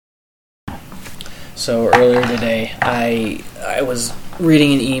So earlier today, I was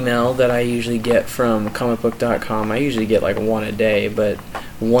reading an email that I usually get from comicbook.com. I usually get like one a day, but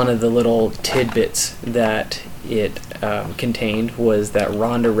one of the little tidbits that it contained was that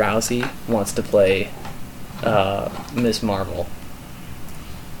Ronda Rousey wants to play Miss Marvel.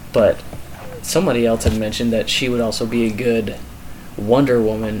 But somebody else had mentioned that she would also be a good Wonder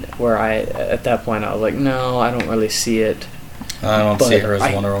Woman, where at that point I was like, no, I don't really see it. I don't see her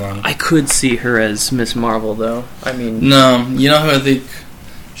as Wonder Woman. I could see her as Miss Marvel, though. I mean... No, you know who I think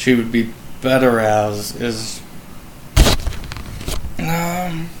she would be better as is...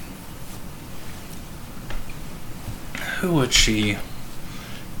 who would she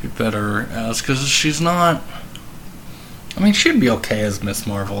be better as? Because she's not... I mean, she'd be okay as Miss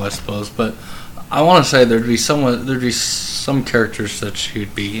Marvel, I suppose, but I want to say there'd be some characters that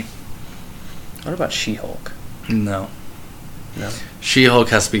she'd be... What about She-Hulk? No. No. She-Hulk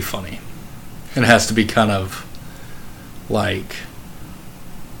has to be funny. It has to be kind of like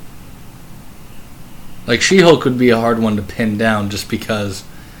She-Hulk would be a hard one to pin down just because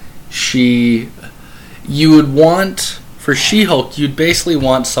you would want, for She-Hulk, you'd basically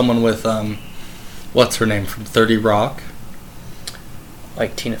want someone with what's her name from 30 Rock?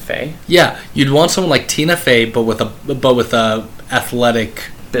 Like Tina Fey? Yeah, you'd want someone like Tina Fey but with a athletic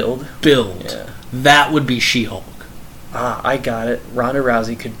build. Yeah. That would be She-Hulk. Ah, I got it. Ronda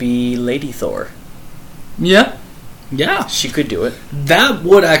Rousey could be Lady Thor. Yeah. She could do it. That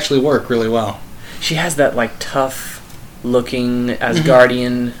would actually work really well. She has that, like, tough-looking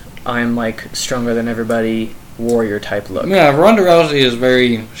Asgardian, I'm, like, stronger than everybody, warrior-type look. Yeah, Ronda Rousey is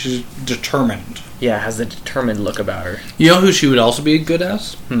she's determined. Yeah, has a determined look about her. You know who she would also be good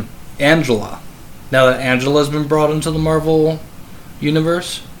as? Angela. Now that Angela's been brought into the Marvel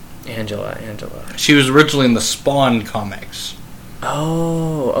universe... Angela. She was originally in the Spawn comics.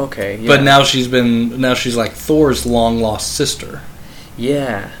 Oh, okay. Yeah. But now she's like Thor's long-lost sister.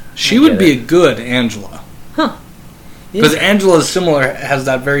 Yeah. She would be a good Angela. Huh. Because Angela is similar, has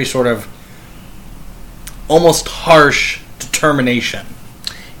that very sort of almost harsh determination.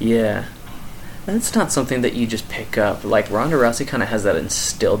 Yeah. That's not something that you just pick up. Like, Ronda Rousey kind of has that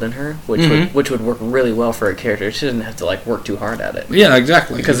instilled in her, which would work really well for a character. She doesn't have to, like, work too hard at it. Yeah,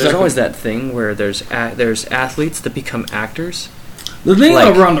 exactly. Because there's always that thing where there's athletes that become actors. The thing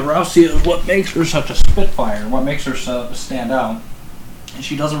about Ronda Rousey is what makes her such a spitfire, what makes her stand out, and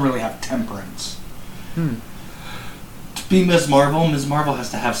she doesn't really have temperance. To be Ms. Marvel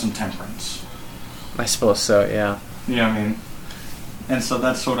has to have some temperance. I suppose so, yeah. You know what I mean? And so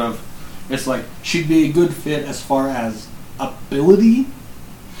that's sort of... It's like, she'd be a good fit as far as ability,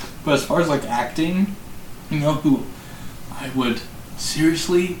 but as far as, like, acting, you know who I would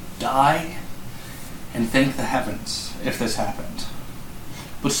seriously die and thank the heavens if this happened.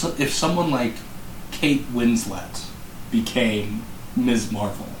 But if someone like Kate Winslet became Ms.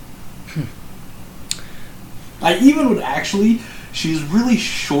 Marvel, I even would actually, she's really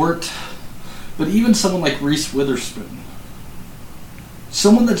short, but even someone like Reese Witherspoon,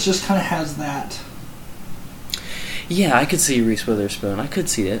 someone that just kind of has that. Yeah, I could see Reese Witherspoon. I could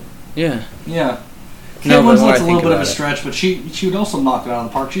see it. Yeah. Yeah. Kate No, Winslet's a little bit of a stretch, but she would also knock it out of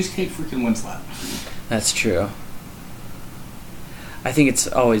the park. She's Kate freaking Winslet. That's true. I think it's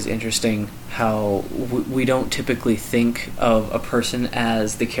always interesting how we don't typically think of a person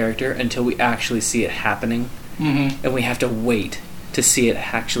as the character until we actually see it happening. Mm-hmm. And we have to wait to see it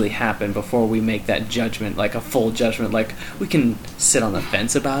actually happen before we make that judgment, like a full judgment. Like, we can sit on the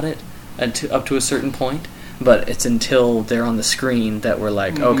fence about it up to a certain point, but it's until they're on the screen that we're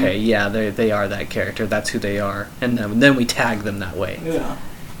like, okay, yeah, they are that character, that's who they are, and then we tag them that way. Yeah.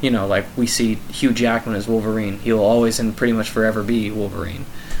 You know, like, we see Hugh Jackman as Wolverine. He'll always and pretty much forever be Wolverine.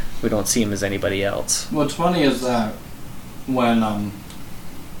 We don't see him as anybody else. What's funny is that when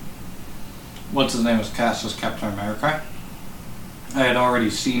what's his name was cast as Captain America, I had already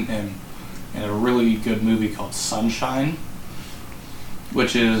seen him in a really good movie called Sunshine,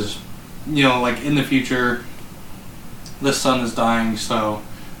 which is, you know, like, in the future, the sun is dying, so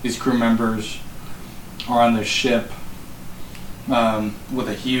these crew members are on this ship with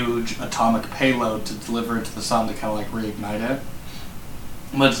a huge atomic payload to deliver it to the sun to kind of, like, reignite it.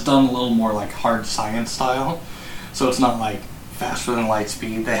 But it's done a little more, like, hard science style, so it's not, like, faster than light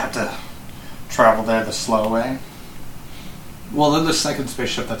speed. They have to travel there the slow way. Well, then the second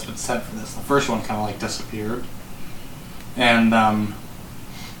spaceship that's been sent for this, the first one kind of, like, disappeared. And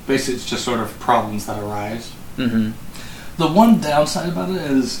basically it's just sort of problems that arise. Mm-hmm. The one downside about it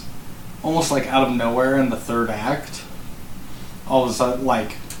is almost, like, out of nowhere in the third act, all of a sudden,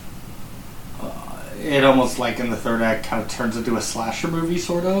 like, it almost, like, in the third act kind of turns into a slasher movie,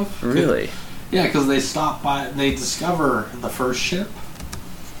 sort of. Really? Yeah, because they discover the first ship,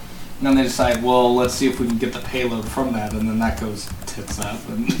 and then they decide, well, let's see if we can get the payload from that, and then that goes tits up,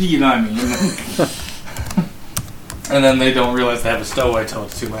 and you know what I mean? And then they don't realize they have a stowaway till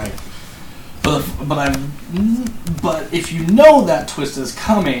it's too late. But if you know that twist is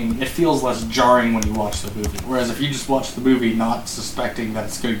coming, it feels less jarring when you watch the movie. Whereas if you just watch the movie not suspecting that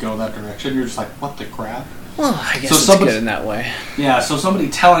it's going to go that direction, you're just like, what the crap? Well, I guess it's good in that way. Yeah, so somebody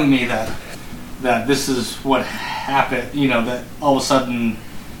telling me that this is what happened, that all of a sudden,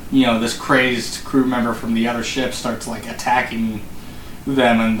 this crazed crew member from the other ship starts, like, attacking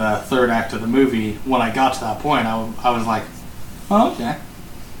them in the third act of the movie. When I got to that point, I was like, oh, okay.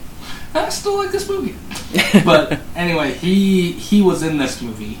 I still like this movie. But anyway, he was in this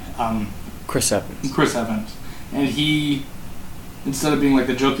movie. Chris Evans. And he, instead of being like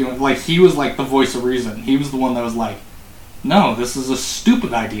the joking one, like he was like the voice of reason. He was the one that was like, no, this is a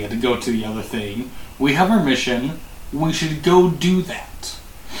stupid idea to go to the other thing. We have our mission. We should go do that.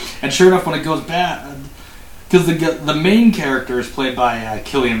 And sure enough, when it goes bad, because the main character is played by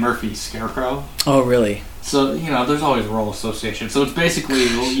Cillian Murphy, Scarecrow. Oh, really? So, there's always role association. So it's basically,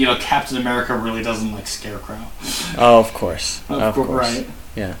 Captain America really doesn't like Scarecrow. Oh, of course. Of course. Right.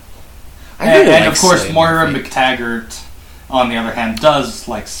 Yeah. And of course, Moira McTaggart, on the other hand, does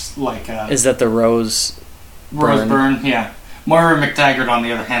like. Is that the Rose Byrne? Yeah. Moira McTaggart, on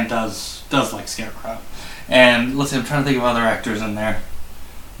the other hand, does like Scarecrow. And let's see, I'm trying to think of other actors in there.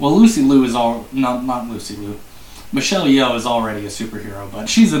 Well, Lucy Liu is not Lucy Liu. Michelle Yeoh is already a superhero, but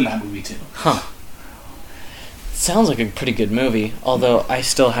she's in that movie too. Huh. Sounds like a pretty good movie, although I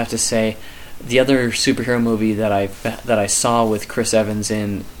still have to say the other superhero movie that I saw with Chris Evans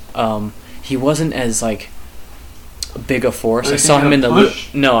in, he wasn't as like big a force. I saw him in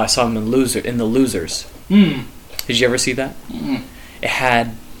I saw him in The Losers. Mm. Did you ever see that? Mm. It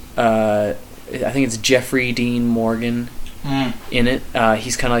had I think it's Jeffrey Dean Morgan in it.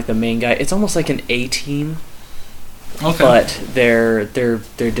 He's kind of like the main guy. It's almost like an A-Team. Okay. But they're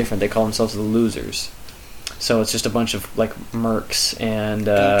different. They call themselves the Losers. So it's just a bunch of like mercs, and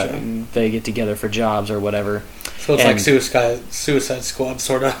they get together for jobs or whatever. So it's like Suicide Squad,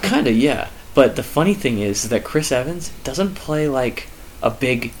 sort of. Kind of, yeah. But the funny thing is that Chris Evans doesn't play like a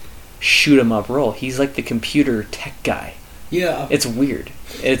big shoot 'em up role. He's like the computer tech guy. Yeah, it's weird.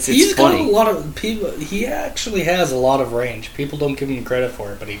 It's he's funny. Got a lot of people. He actually has a lot of range. People don't give him credit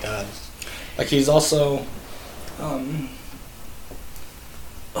for it, but he does. Like he's also.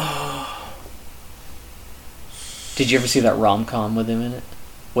 Did you ever see that rom-com with him in it?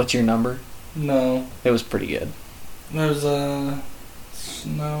 What's Your Number? No. It was pretty good. There's a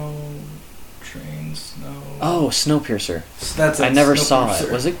Snow. Oh, Snowpiercer. That's I never saw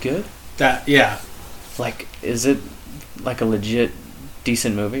it. Was it good? Yeah. Like, is it like a legit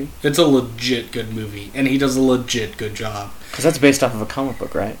decent movie? It's a legit good movie, and he does a legit good job. Because that's based off of a comic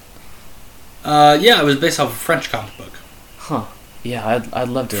book, right? Yeah, it was based off of a French comic book. Huh. Yeah, I'd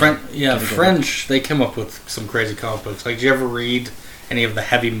love to. French, they came up with some crazy comic books. Like, did you ever read any of the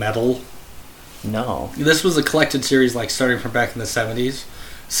Heavy Metal? No. This was a collected series, like, starting from back in the 70s.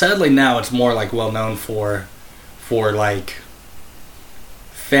 Sadly, now it's more, like, well-known for like,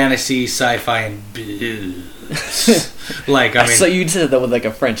 fantasy, sci-fi, and... like, I mean... So you said that with, like,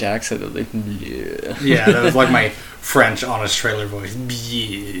 a French accent. Like, yeah, that was, like, my French honest trailer voice.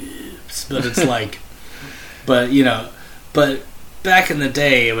 But it's, like... But back in the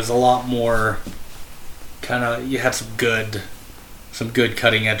day, it was a lot more kind of. You had some good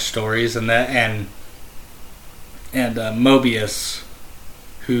cutting edge stories, and Mobius,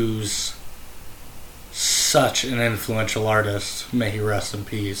 who's such an influential artist, may he rest in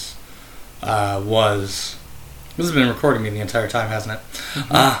peace. This has been recording me the entire time, hasn't it?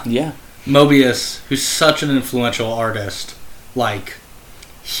 Yeah. Mobius, who's such an influential artist, like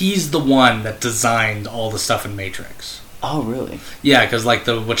he's the one that designed all the stuff in Matrix. Oh, really? Yeah, because like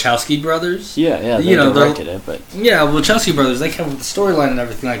the Wachowski brothers. Yeah, they directed it, but yeah, Wachowski brothers, they came up with the storyline and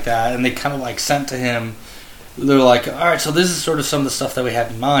everything like that, and they kind of like sent to him. They're like, all right, so this is sort of some of the stuff that we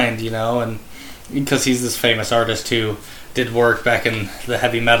had in mind, and because he's this famous artist who did work back in the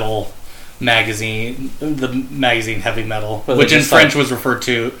heavy metal magazine, the magazine Heavy Metal, which in French was referred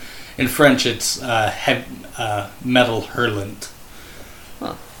to. In French, it's Metal Hurlant.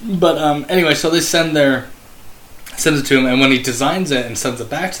 Huh. But anyway, so they sends it to him, and when he designs it and sends it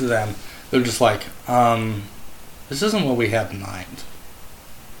back to them, they're just like, this isn't what we had in mind.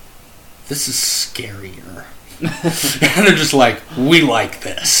 This is scarier. And they're just like, we like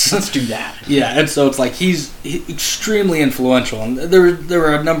this. Let's do that. Yeah, and so it's like he's extremely influential, and there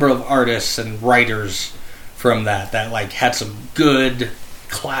were a number of artists and writers from that like had some good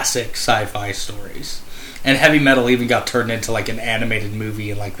classic sci-fi stories. And Heavy Metal even got turned into like an animated movie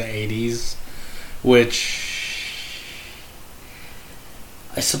in like the 80s, which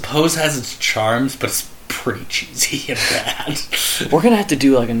I suppose has its charms, but it's pretty cheesy and bad. We're gonna have to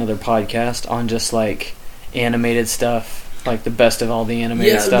do like another podcast on just like animated stuff, like the best of all the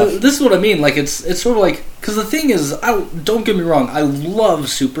animated stuff. This is what I mean. Like it's sort of like, because the thing is, don't get me wrong, I love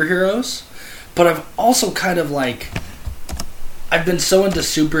superheroes, but I've also kind of like, I've been so into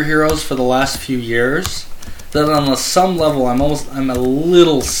superheroes for the last few years that on some level I'm a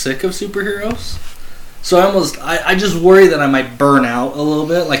little sick of superheroes. So I just worry that I might burn out a little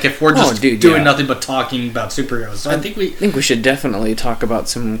bit. Like if we're just doing nothing but talking about superheroes. So I think we should definitely talk about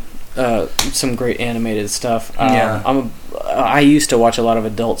some great animated stuff. I used to watch a lot of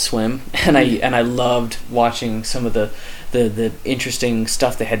Adult Swim, and I loved watching some of the interesting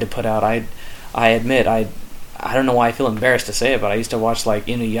stuff they had to put out. I admit I don't know why I feel embarrassed to say it, but I used to watch like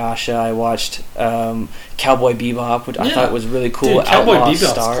Inuyasha. I watched Cowboy Bebop, which I thought was really cool. Dude, Cowboy Bebop's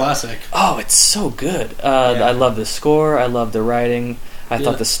Star. Classic. Oh, it's so good. I love the score. I love the writing. I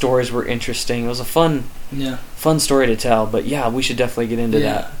thought the stories were interesting. It was a fun story to tell. But yeah, we should definitely get into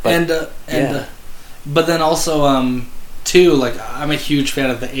that. But, but then also too, like I'm a huge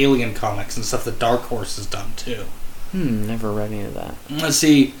fan of the Alien comics and stuff that Dark Horse has done too. Never read any of that. Let's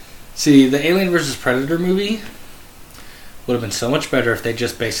see, the Alien vs. Predator movie would have been so much better if they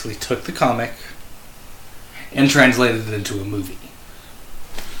just basically took the comic and translated it into a movie.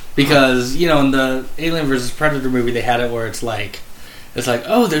 Because, in the Alien vs. Predator movie, they had it where it's like,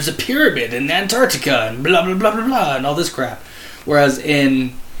 oh, there's a pyramid in Antarctica and blah, blah, blah, blah, blah, and all this crap. Whereas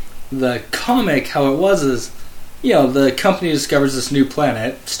in the comic, how it was is, the company discovers this new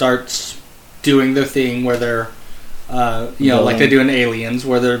planet, starts doing their thing where they're, like they do in Aliens,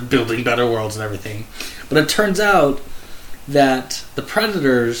 where they're building better worlds and everything. But it turns out that the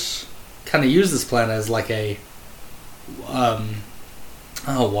Predators kind of use this planet as like a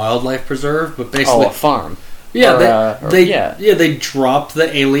wildlife preserve, but basically a farm. Yeah, they dropped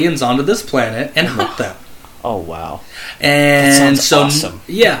the aliens onto this planet and hunt them. Oh wow! And that sounds awesome.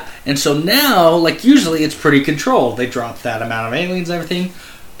 Yeah, and so now, like usually, it's pretty controlled. They drop that amount of aliens and everything,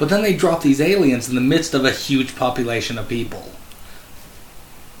 but then they drop these aliens in the midst of a huge population of people.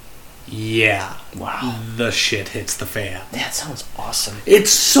 Yeah. Wow. The shit hits the fan. That sounds awesome.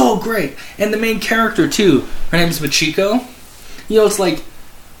 It's so great. And the main character, too, her name's Machiko. It's like,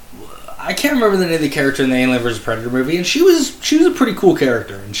 I can't remember the name of the character in the Alien vs. Predator movie, and she was a pretty cool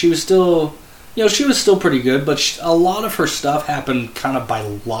character, and she was still, she was still pretty good, but a lot of her stuff happened kind of by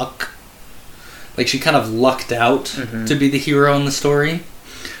luck. Like, she kind of lucked out to be the hero in the story.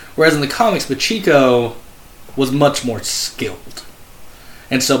 Whereas in the comics, Machiko was much more skilled.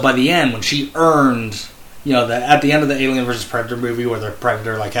 And so by the end, when she earned, at the end of the Alien vs. Predator movie, where the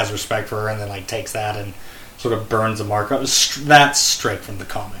Predator has respect for her and then takes that and sort of burns the mark up, that's straight from the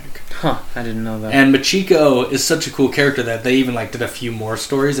comic. Huh, I didn't know that. And Machiko is such a cool character that they even did a few more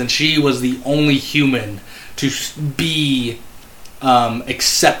stories, and she was the only human to be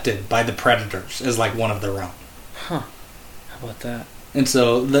accepted by the Predators as one of their own. Huh, how about that? And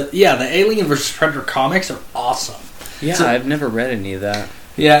so the Alien vs. Predator comics are awesome. Yeah, so, I've never read any of that.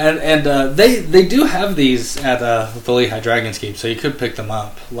 Yeah, and they do have these at the Lehigh Dragonscape, so you could pick them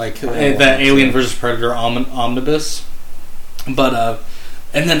up, the Alien vs. Predator Omnibus. But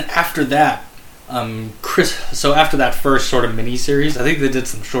and then after that, So after that first sort of mini-series, I think they did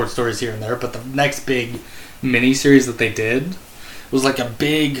some short stories here and there, but the next big mini-series that they did was a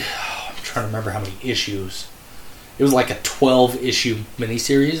big... I'm trying to remember how many issues. It was a 12-issue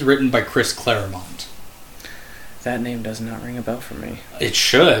mini-series written by Chris Claremont. That name does not ring a bell for me. It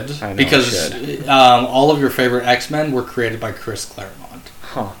should, I know because it should. All of your favorite X-Men were created by Chris Claremont.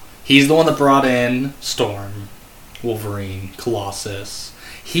 Huh. He's the one that brought in Storm, Wolverine, Colossus.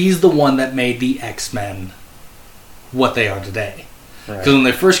 He's the one that made the X-Men what they are today. Because when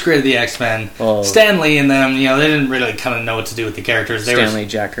they first created the X-Men, Stan Lee and them, they didn't really kind of know what to do with the characters. Stan Lee,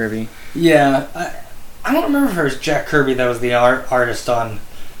 Jack Kirby. Yeah. I don't remember if it was Jack Kirby that was the artist on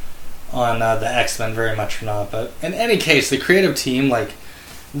the X-Men very much or not. But in any case, the creative team, no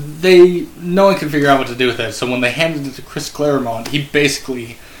one could figure out what to do with it. So when they handed it to Chris Claremont, he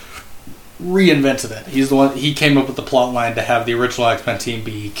basically reinvented it. He's the one. He came up with the plot line to have the original X-Men team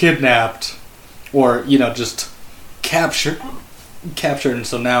be kidnapped, or just captured. And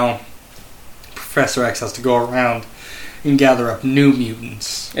so now Professor X has to go around and gather up new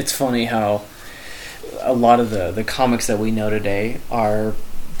mutants. It's funny how a lot of the comics that we know today are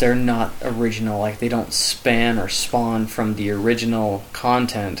they're not original. Like, they don't span or spawn from the original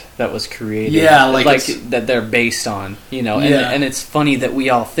content that was created. Yeah, like that they're based on, you know. And it's funny that we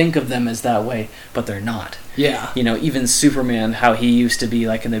all think of them as that way, but they're not. Yeah. You know, even Superman, how he used to be,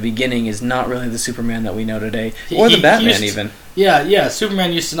 like, in the beginning, is not really the Superman that we know today. Or the Batman, even. Yeah,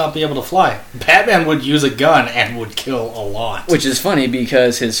 Superman used to not be able to fly. Batman would use a gun and would kill a lot. Which is funny,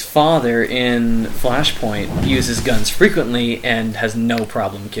 because his father in Flashpoint uses guns frequently and has no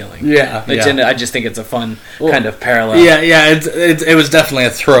problem killing. Yeah. And I just think it's a fun kind of parallel. Yeah, it was definitely a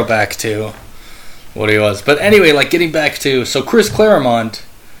throwback to what he was. But anyway, like, getting back to... So Chris Claremont,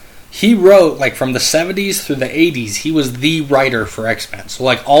 he wrote, like, from the 70s through the 80s, he was the writer for X-Men. So,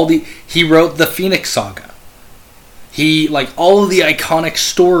 like, he wrote the Phoenix Saga. He, like, all of the iconic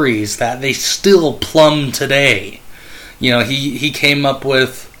stories that they still plumb today. You know, he came up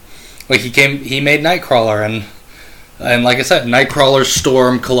with, like, he made Nightcrawler, and like I said, Nightcrawler,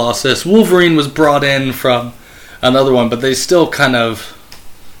 Storm, Colossus, Wolverine was brought in from another one, but they still kind of,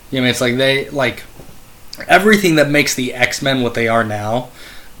 you know, it's like they, like, everything that makes the X-Men what they are now,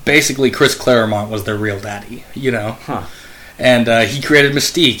 basically Chris Claremont was their real daddy, you know? Huh. And he created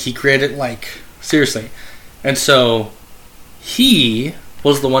Mystique, he created, like, seriously. And so, he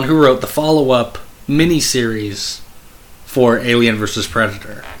was the one who wrote the follow-up miniseries for Alien vs.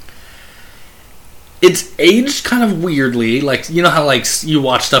 Predator. It's aged kind of weirdly, like, you know how, like, you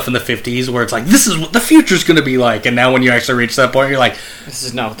watch stuff in the 50s where it's like, this is what the future's going to be like, and now when you actually reach that point, you're like, this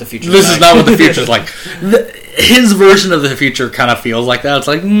is not what the future's this like. is not what the future's like. His version of the future kind of feels like that. It's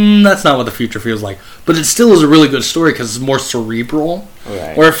like, that's not what the future feels like. But it still is a really good story because it's more cerebral.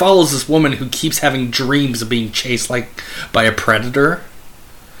 Right. Where it follows this woman who keeps having dreams of being chased, like, by a predator.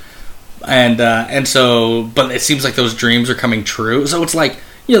 And so, but it seems like those dreams are coming true. So it's like,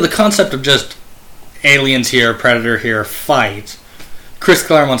 you know, the concept of just aliens here, predator here, fight. Chris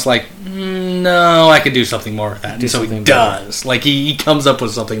Claremont's like, no, I could do something more with that. And so he does. Like, he comes up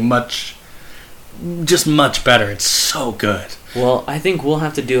with something much better. It's so good. Well, I think we'll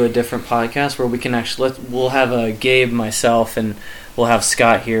have to do a different podcast where we can actually we'll have Gabe, myself, and we'll have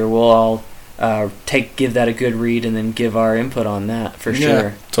Scott here. We'll all give that a good read and then give our input on that for sure.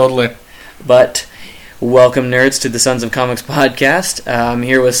 Yeah, totally. But welcome, nerds, to the Sons of Comics podcast. I'm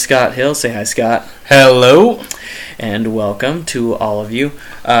here with Scott Hill. Say hi, Scott. Hello. And welcome to all of you.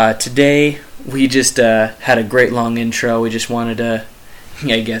 Today we just had a great long intro. We just wanted to,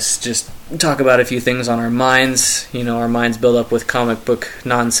 I guess, just talk about a few things on our minds. You know, our minds build up with comic book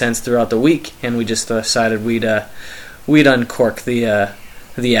nonsense throughout the week, and we just decided we'd uncork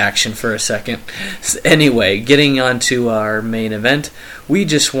the action for a second. Anyway, getting on to our main event, we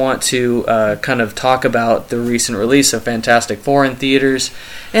just want to kind of talk about the recent release of Fantastic Four in theaters.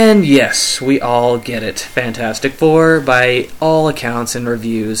 And yes, we all get it. Fantastic Four, by all accounts and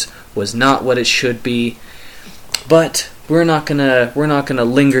reviews, was not what it should be. But we're not gonna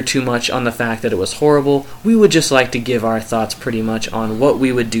linger too much on the fact that it was horrible. We would just like to give our thoughts pretty much on what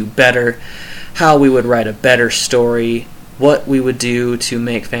we would do better, how we would write a better story, what we would do to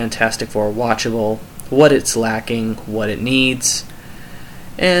make Fantastic Four watchable, what it's lacking, what it needs.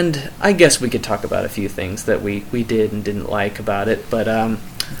 And I guess we could talk about a few things that we did and didn't like about it, but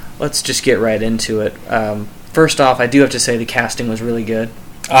let's just get right into it. First off, I do have to say the casting was really good.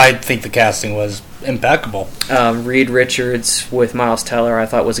 I think the casting was impeccable. Reed Richards with Miles Teller I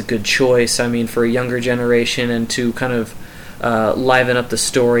thought was a good choice. I mean, for a younger generation and to kind of liven up the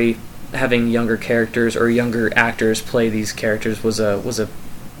story, having younger characters or younger actors play these characters was a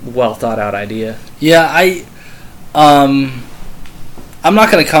well thought out idea. Yeah, I'm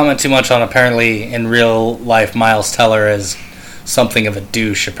not going to comment too much on, apparently in real life Miles Teller is something of a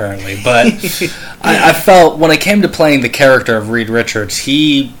douche, apparently, but I felt when it came to playing the character of Reed Richards,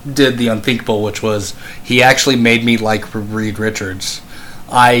 he did the unthinkable, which was he actually made me like Reed Richards.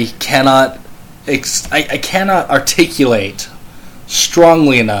 I cannot articulate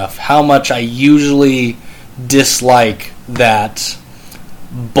strongly enough how much I usually dislike that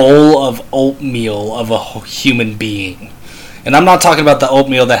bowl of oatmeal of a human being. And I'm not talking about the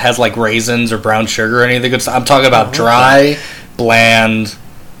oatmeal that has like raisins or brown sugar or anything. I'm talking about dry, bland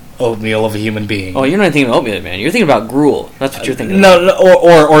oatmeal of a human being. Oh, you're not thinking of oatmeal, man. You're thinking about gruel. That's what you're thinking about.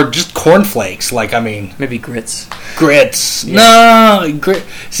 No, or just cornflakes. Like, I mean... Maybe grits. Grits. Yeah. No,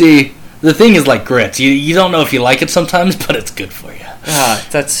 see, the thing is like grits. You don't know if you like it sometimes, but it's good for you.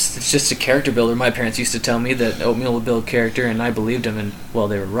 It's just a character builder. My parents used to tell me that oatmeal would build character, and I believed them, and, well,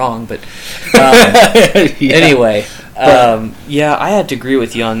 they were wrong, but... Anyway, I had to agree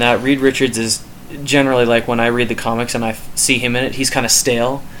with you on that. Reed Richards is generally, like, when I read the comics and I see him in it, he's kind of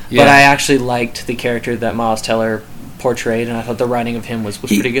stale. Yeah. But I actually liked the character that Miles Teller portrayed, and I thought the writing of him was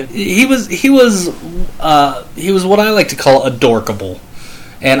pretty good. He was what I like to call adorkable.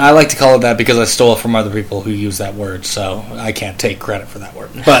 And I like to call it that because I stole it from other people who use that word, so I can't take credit for that word.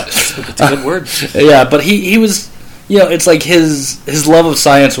 But it's a good word. Yeah, but he was, it's like his love of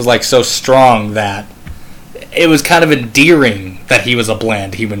science was like so strong that it was kind of endearing that he was a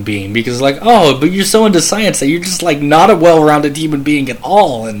bland human being, because like, oh, but you're so into science that you're just like not a well-rounded human being at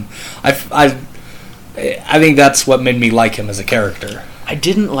all. And I think that's what made me like him as a character. I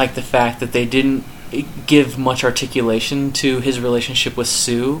didn't like the fact that they didn't give much articulation to his relationship with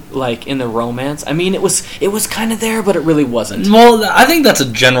Sue, like in the romance. I mean, it was kind of there, but it really wasn't. Well, I think that's a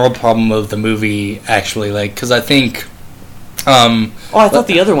general problem of the movie, actually, like, because I think I thought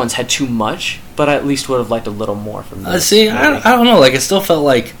the other ones had too much, but I at least would have liked a little more from this. See, I don't know, like, I felt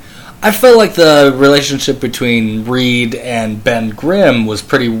like the relationship between Reed and Ben Grimm was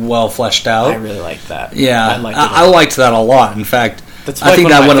pretty well fleshed out. I really liked that. Yeah, I liked that a lot. In fact, that's like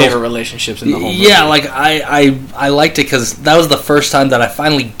one of my favorite relationships in the whole movie. Yeah, like I liked it because that was the first time that I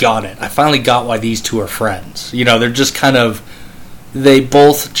finally got it. I finally got why these two are friends. They're just kind of, they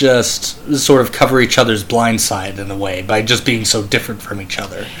both just sort of cover each other's blind side in a way by just being so different from each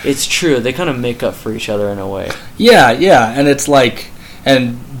other. It's true. They kind of make up for each other in a way. Yeah, and it's like,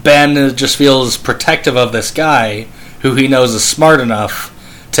 and Ben just feels protective of this guy who he knows is smart enough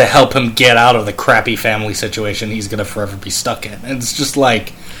to help him get out of the crappy family situation he's going to forever be stuck in. And it's just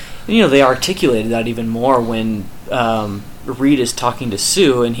like... they articulated that even more when Reed is talking to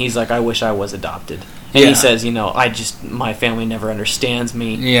Sue, and he's like, I wish I was adopted. And he says, my family never understands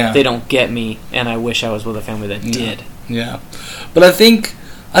me. Yeah. They don't get me, and I wish I was with a family that did. Yeah. But I think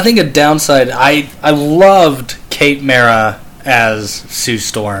a downside, I loved Kate Mara as Sue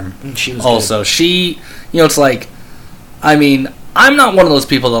Storm. She was also good. She, it's like, I mean, I'm not one of those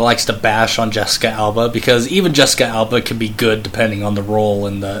people that likes to bash on Jessica Alba, because even Jessica Alba can be good depending on the role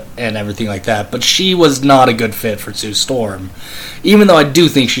and everything like that. But she was not a good fit for Sue Storm, even though I do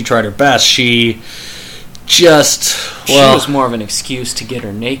think she tried her best. She was more of an excuse to get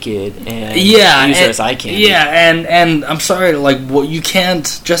her naked and use her as eye candy. Yeah, and I'm sorry, like, you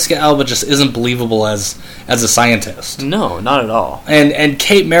can't. Jessica Alba just isn't believable as a scientist. No, not at all. And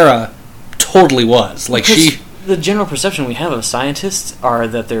Kate Mara totally was. Like, because the general perception we have of scientists are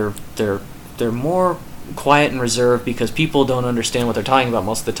that they're more quiet and reserved because people don't understand what they're talking about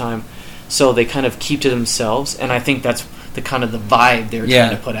most of the time, so they kind of keep to themselves. And I think that's the kind of the vibe they're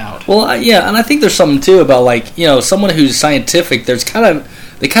trying to put out. Well, and I think there's something too about, like, someone who's scientific. They kind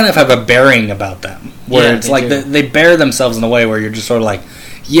of have a bearing about them where it's like they bear themselves in a way where you're just sort of like,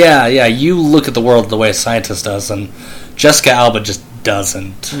 you look at the world the way a scientist does, and Jessica Alba just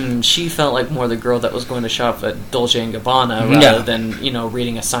doesn't. She felt like more the girl that was going to shop at Dolce & Gabbana rather than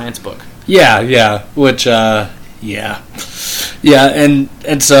reading a science book. Which and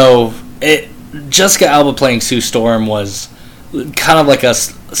so Jessica Alba playing Sue Storm was kind of like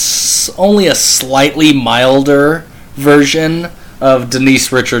only a slightly milder version of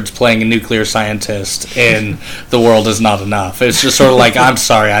Denise Richards playing a nuclear scientist in The World Is Not Enough. It's just sort of like, I'm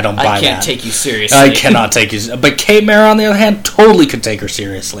sorry, I don't buy that. I can't take you seriously. I cannot take you. But Kate Mara, on the other hand, totally could take her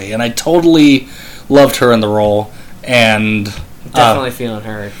seriously, and I totally loved her in the role. And definitely feeling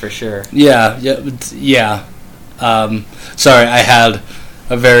her for sure. Yeah. Sorry, I had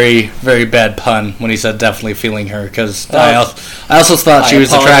a very, very bad pun when he said definitely feeling her, because I also thought she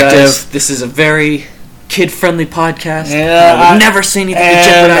was attractive. This is a very kid-friendly podcast. Yeah, I would never say anything to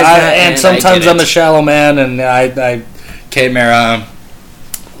jeopardize that. And sometimes I'm a shallow man, and Kate Mara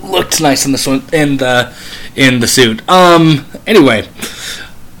looked nice in the suit. Anyway,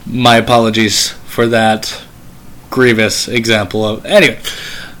 my apologies for that grievous example of anyway.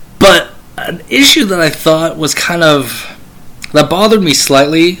 But an issue that I thought was that bothered me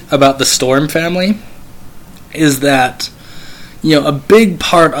slightly about the Storm family is that a big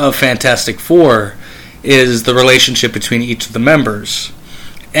part of Fantastic Four is the relationship between each of the members.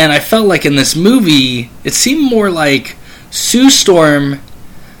 And I felt like in this movie, it seemed more like Sue Storm,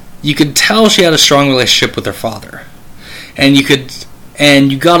 you could tell she had a strong relationship with her father. And you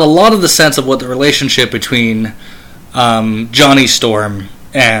got a lot of the sense of what the relationship between Johnny Storm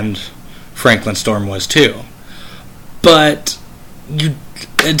and Franklin Storm was too. But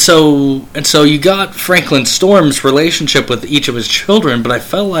so you got Franklin Storm's relationship with each of his children, but I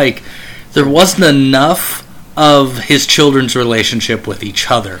felt like there wasn't enough of his children's relationship with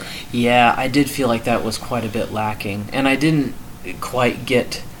each other. Yeah, I did feel like that was quite a bit lacking, and I didn't quite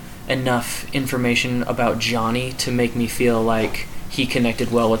get enough information about Johnny to make me feel like he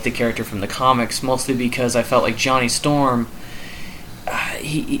connected well with the character from the comics, mostly because I felt like Johnny Storm,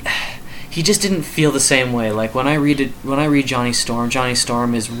 he just didn't feel the same way. Like when I read Johnny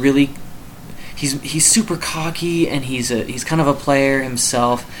Storm is really he's super cocky, and he's kind of a player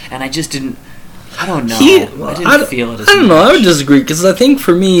himself, and I just didn't. I don't know. I didn't feel it as much. I don't know. I would disagree, because I think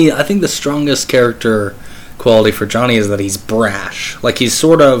for me, I think the strongest character quality for Johnny is that he's brash. Like, he's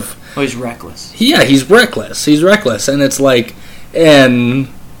sort of... Oh, he's reckless. Yeah, he's reckless. He's reckless, and it's like... And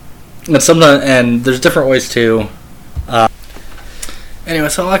sometimes... And there's different ways, too. Anyway,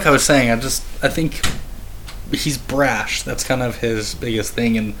 so like I was saying, I think he's brash. That's kind of his biggest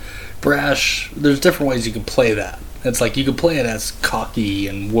thing, and brash... There's different ways you can play that. It's like you could play it as cocky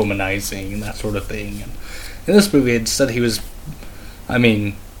and womanizing and that sort of thing. And in this movie, instead he was... I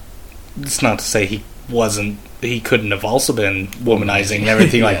mean, it's not to say he couldn't have also been womanizing and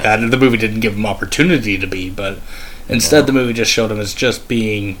everything like that. And the movie didn't give him opportunity to be, but instead the movie just showed him as just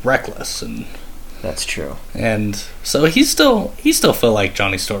being reckless. And that's true. And so he still felt like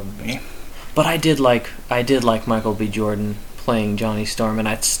Johnny Storm to me. But I did like Michael B. Jordan playing Johnny Storm, and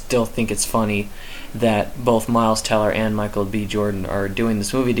I still think it's funny that both Miles Teller and Michael B. Jordan are doing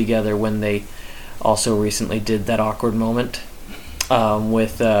this movie together when they also recently did that awkward moment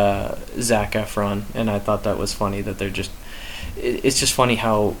with Zac Efron, and I thought that was funny that they're just... It's just funny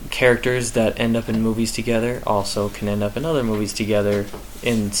how characters that end up in movies together also can end up in other movies together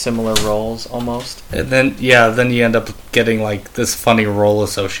in similar roles, almost. And then you end up getting like this funny role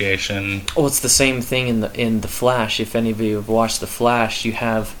association. Oh, it's the same thing in the Flash. If any of you have watched The Flash, you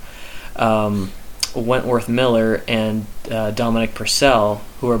have Wentworth Miller and Dominic Purcell,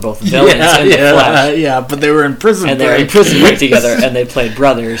 who are both villains in The Flash. Yeah, but they were in Prison Break. And they're in Prison Break together, and they played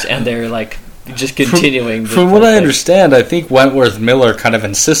brothers, and they're like just continuing. From what I understand, I think Wentworth Miller kind of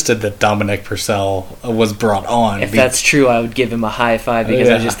insisted that Dominic Purcell was brought on. If that's true, I would give him a high five, because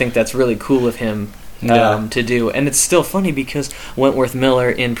I just think that's really cool of him to do. And it's still funny because Wentworth Miller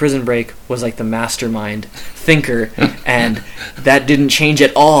in Prison Break was like the mastermind thinker, and that didn't change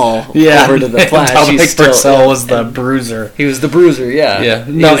at all over to the Flash. Dominic Purcell was the bruiser. He was the bruiser, yeah.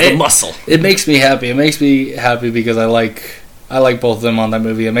 He was the muscle. It makes me happy. It makes me happy because I like both of them on that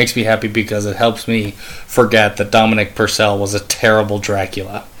movie. It makes me happy because it helps me forget that Dominic Purcell was a terrible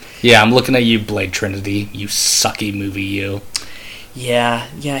Dracula. Yeah, I'm looking at you, Blade Trinity. You sucky movie, you. Yeah,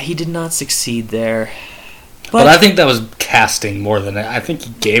 he did not succeed there. But I think that was casting more than it. I think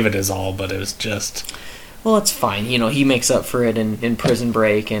he gave it his all, but it was just... Well, it's fine. He makes up for it in Prison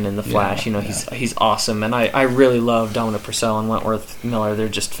Break and in The Flash. He's awesome. And I really love Dominic Purcell and Wentworth Miller. They're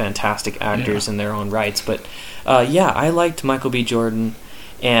just fantastic actors in their own rights. But, I liked Michael B. Jordan.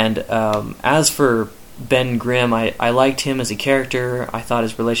 And as for Ben Grimm, I liked him as a character. I thought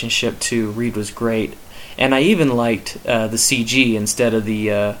his relationship to Reed was great. And I even liked the CG instead of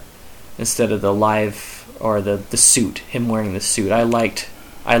the live or the suit. Him wearing the suit. I liked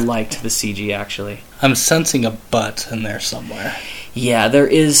the CG actually. I'm sensing a butt in there somewhere. Yeah, there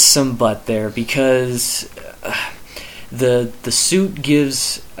is some butt there because the suit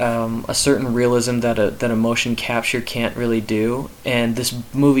gives a certain realism that a motion capture can't really do, and this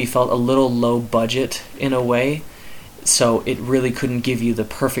movie felt a little low budget in a way. So it really couldn't give you the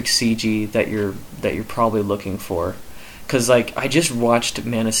perfect CG that you're probably looking for. Because, like, I just watched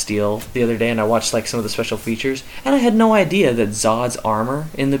Man of Steel the other day, and I watched, like, some of the special features, and I had no idea that Zod's armor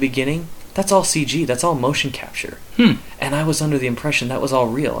in the beginning, that's all CG, that's all motion capture. And I was under the impression that was all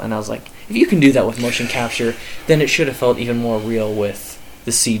real, and I was like, if you can do that with motion capture, then it should have felt even more real with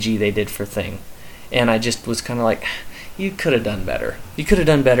the CG they did for Thing. And I just was kind of like, you could have done better. You could have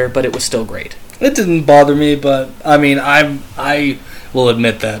done better, but it was still great. It didn't bother me, but, I mean, I will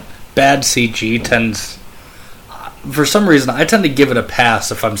admit that bad CG tends... For some reason, I tend to give it a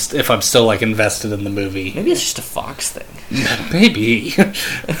pass if I'm still like invested in the movie. Maybe it's just a Fox thing. Maybe. I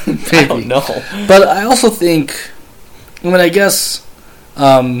don't know. But I also think, I guess,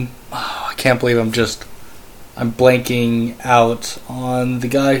 I can't believe I'm blanking out on the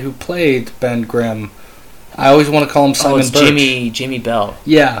guy who played Ben Grimm. I always want to call him Simon Birch. Jamie Bell.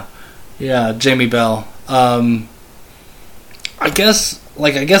 Yeah, Jamie Bell. I guess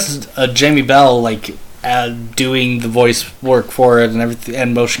Jamie Bell, like, doing the voice work for it and everything,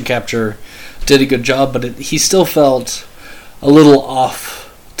 and motion capture, did a good job, but he still felt a little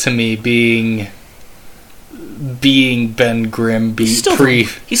off to me, being Ben Grimm. He's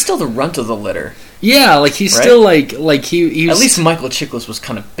still the runt of the litter. Yeah, like he's right? Still like he was, at least Michael Chiklis was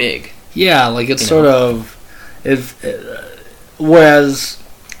kind of big. Yeah, like it's sort of whereas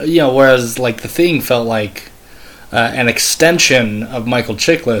like the Thing felt like an extension of Michael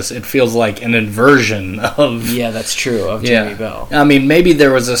Chiklis. It feels like an inversion of... Yeah, that's true, of Jamie Bell. I mean, maybe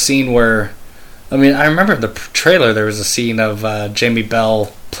there was a scene where... I remember the trailer, there was a scene of Jamie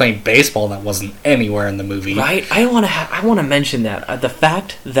Bell playing baseball that wasn't anywhere in the movie. Right? I want to mention that the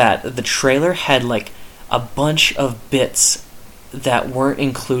fact that the trailer had like a bunch of bits that weren't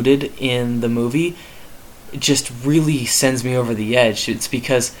included in the movie just really sends me over the edge. It's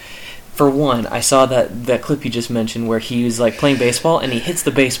because, for one, I saw that clip you just mentioned where he was like playing baseball and he hits the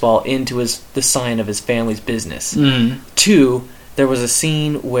baseball into the sign of his family's business. Mm-hmm. 2, there was a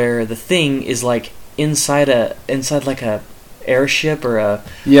scene where the Thing is like inside like a airship or a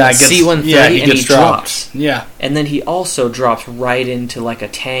C-130 and he drops. Yeah. And then he also drops right into like a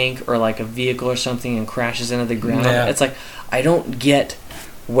tank or like a vehicle or something and crashes into the ground. Yeah. It's like, I don't get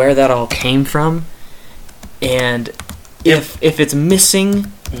where that all came from, and if it's missing,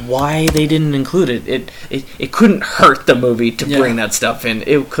 why they didn't include it. It couldn't hurt the movie to bring that stuff in.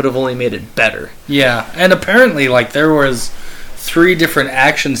 It could have only made it better. Yeah, and apparently like there was 3 different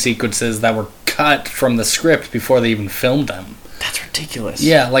action sequences that were cut from the script before they even filmed them. That's ridiculous.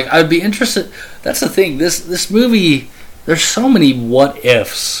 Yeah, like I'd be interested. That's the thing. This movie, there's so many what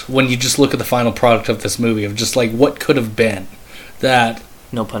ifs when you just look at the final product of this movie of just like what could have been. That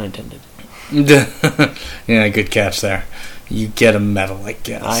no pun intended. Yeah, good catch there. You get a medal, I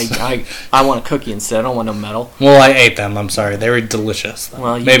guess. I want a cookie instead. I don't want no medal. Well, I ate them. I'm sorry. They were delicious. Though.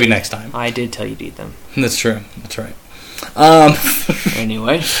 Well, maybe next time. I did tell you to eat them. That's true. That's right.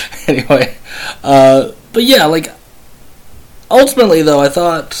 Anyway. But yeah, like ultimately though, I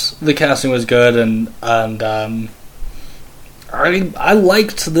thought the casting was good, and I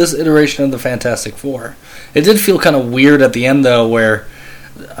liked this iteration of the Fantastic Four. It did feel kind of weird at the end though, where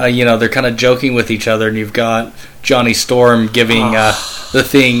they're kind of joking with each other, and you've got Johnny Storm giving the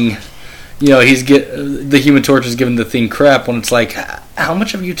Thing. The Human Torch is giving the Thing crap when it's like, how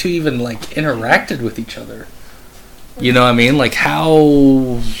much have you two even like interacted with each other? You know what I mean? Like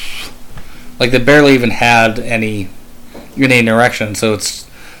how, like they barely even had any interaction, so it's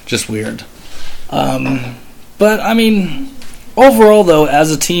just weird. But I mean, overall though, as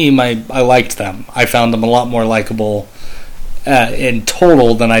a team, I liked them. I found them a lot more likable in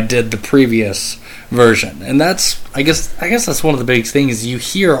total than I did the previous version, and that's I guess that's one of the big things. You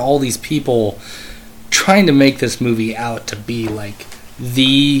hear all these people trying to make this movie out to be like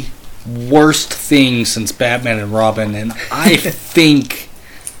the worst thing since Batman and Robin, and I think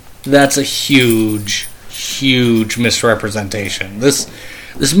that's a huge misrepresentation. This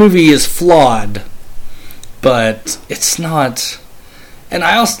movie is flawed, but it's not. And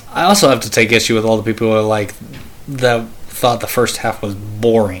I also have to take issue with all the people who are like that thought the first half was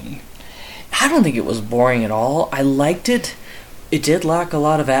boring. I don't think it was boring at all. I liked it. It did lack a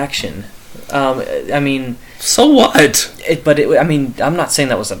lot of action. I mean, so what? I'm not saying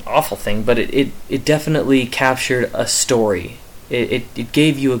that was an awful thing, but it definitely captured a story. It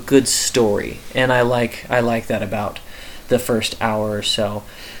gave you a good story, and I like that about the first hour or so.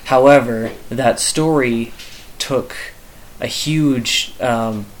 However, that story took a huge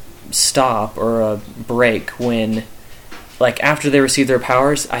stop or a break when, like, after they received their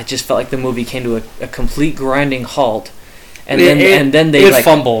powers, I just felt like the movie came to a complete grinding halt. And then they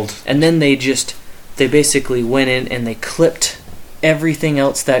fumbled. And then they basically went in and they clipped everything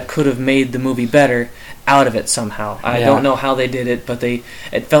else that could have made the movie better out of it somehow. I don't know how they did it, but it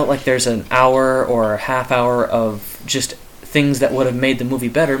felt like there's an hour or a half hour of just things that would have made the movie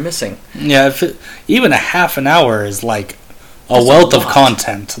better missing. Yeah, even a half an hour is like a wealth of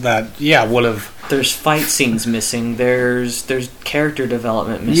content that would have. There's fight scenes missing. There's character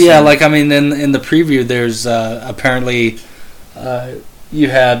development missing. Yeah, like I mean, in the preview, there's apparently you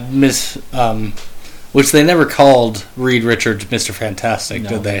had Miss, which they never called Reed Richards Mr. Fantastic,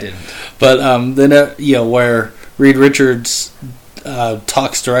 did they? Didn't. But then where Reed Richards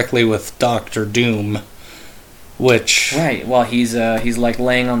talks directly with Dr. Doom, which right, while he's like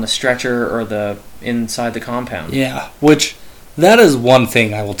laying on the stretcher or inside the compound. Yeah, which. That is one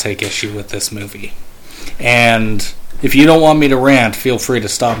thing I will take issue with this movie. And if you don't want me to rant, feel free to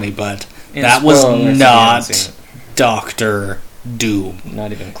stop me, but that was not Dr. Doom.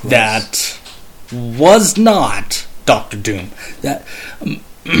 Not even close. That was not Dr. Doom. That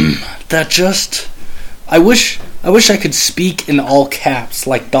just... I wish I could speak in all caps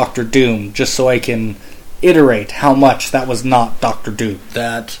like Dr. Doom, just so I can iterate how much that was not Dr. Doom.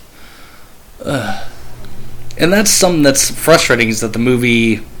 That... And that's something that's frustrating, is that the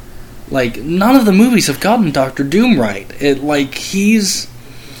movie, like, none of the movies have gotten Dr. Doom right. He's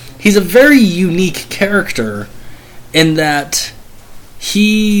a very unique character in that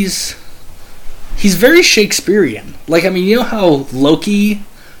he's very Shakespearean. Like, I mean, you know how Loki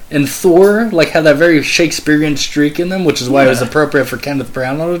and Thor, like, have that very Shakespearean streak in them, which is why it was appropriate for Kenneth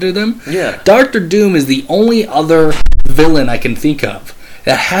Branagh to do them? Yeah. Dr. Doom is the only other villain I can think of.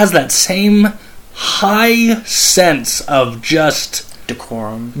 that has that same high sense of just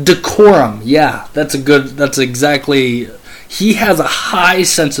decorum. Yeah, that's exactly. He has a high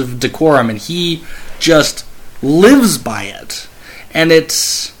sense of decorum, and he just lives by it, and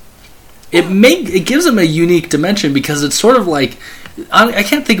it gives him a unique dimension because it's sort of like, I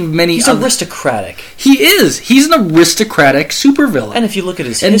can't think of many. He's aristocratic. He is. He's an aristocratic supervillain. And if you look at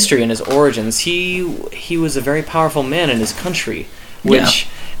his history and his origins, he was a very powerful man in his country, which,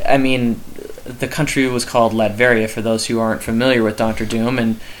 I mean, the country was called Latveria, for those who aren't familiar with Doctor Doom,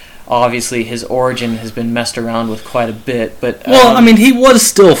 and obviously his origin has been messed around with quite a bit. But well, I mean, he was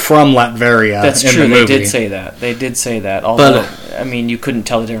still from Latveria. That's in true. The movie. They did say that. Although, I mean, you couldn't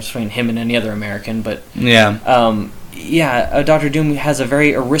tell the difference between him and any other American. But Doctor Doom has a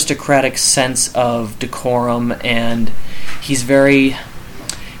very aristocratic sense of decorum, and he's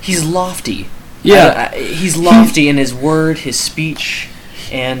lofty. Yeah, he's lofty in his word, his speech,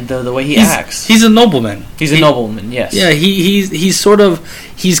 and the way he acts. He's a nobleman. He's a nobleman. Yes. Yeah, he's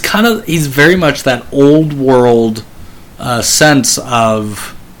very much that old world sense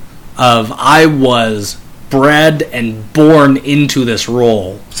of I was bred and born into this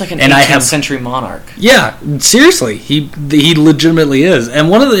role. It's like an 18th century monarch. Yeah, seriously, he legitimately is.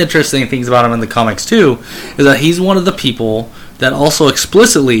 And one of the interesting things about him in the comics too is that he's one of the people that also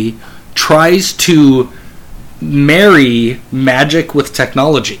explicitly tries to marry magic with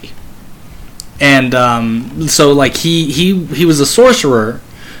technology. And so like he was a sorcerer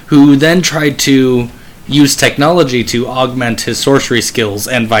who then tried to use technology to augment his sorcery skills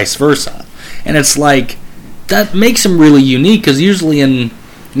and vice versa. And it's like, that makes him really unique, because usually in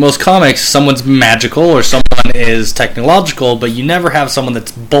most comics someone's magical or someone is technological, but you never have someone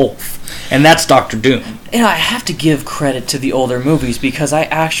that's both. And that's Doctor Doom. And I have to give credit to the older movies, because I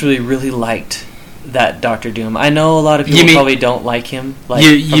actually really liked that Doctor Doom. I know a lot of people probably don't like him. Like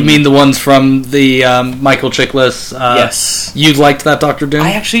you mean the ones from the Michael Chiklis? Yes. You liked that Doctor Doom?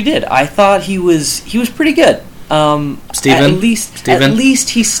 I actually did. I thought he was pretty good. Steven? At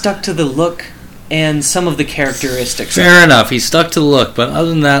least he stuck to the look and some of the characteristics. Fair enough. He stuck to the look, but other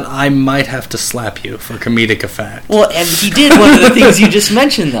than that, I might have to slap you for comedic effect. Well, and he did one of the things you just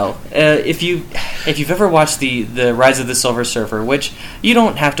mentioned, though. If you've ever watched the Rise of the Silver Surfer, which you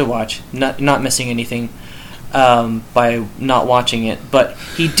don't have to watch, not missing anything by not watching it, but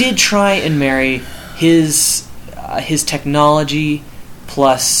he did try and marry his technology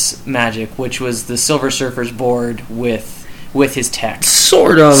plus magic, which was the Silver Surfer's board with his tech.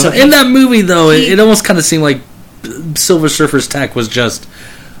 Sort of. So in that movie, though, it almost kind of seemed like Silver Surfer's tech was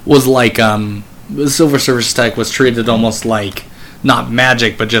like Silver Surfer's tech was treated almost like not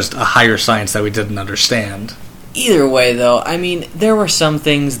magic, but just a higher science that we didn't understand. Either way, though, I mean, there were some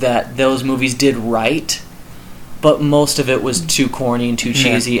things that those movies did right, but most of it was too corny and too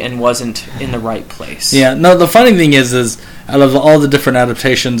cheesy and wasn't in the right place. Yeah, no, the funny thing is out of all the different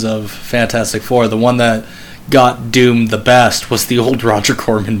adaptations of Fantastic Four, the one that got Doom the best was the old Roger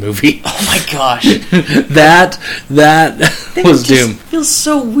Corman movie. Oh my gosh. that was Doom. It feels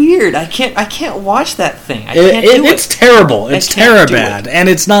so weird. I can't watch that thing. It's terrible. It's terrible bad. And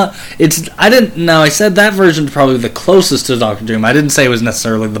I said that version's probably the closest to Doctor Doom. I didn't say it was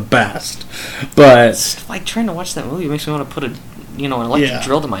necessarily the best. But it's like trying to watch that movie makes me want to put an electric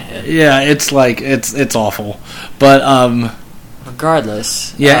drill to my head. Yeah, it's like it's awful. But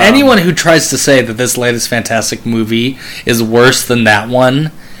regardless, anyone who tries to say that this latest Fantastic movie is worse than that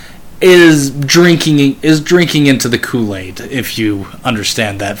one is drinking into the Kool-Aid, if you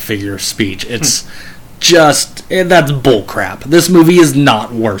understand that figure of speech. It's just, that's bullcrap. This movie is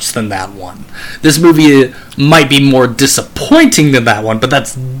not worse than that one. This movie might be more disappointing than that one, but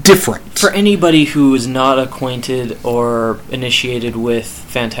that's different. For anybody who is not acquainted or initiated with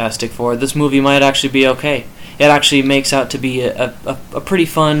Fantastic Four, this movie might actually be okay. It actually makes out to be a pretty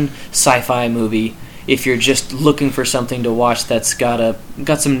fun sci-fi movie if you're just looking for something to watch that's got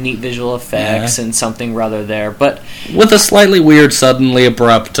some neat visual effects and something rather there. But with a slightly weird, suddenly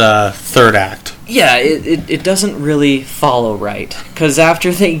abrupt third act. Yeah, it doesn't really follow right. Because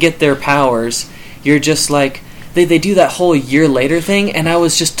after they get their powers, you're just like... They do that whole year later thing, and I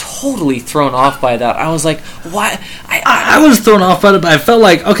was just totally thrown off by that. I was like, why? I was thrown off by it, but I felt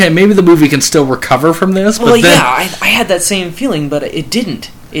like, okay, maybe the movie can still recover from this. Well, I had that same feeling, but it didn't.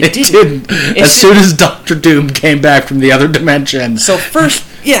 It didn't. As soon as Doctor Doom came back from the other dimension. So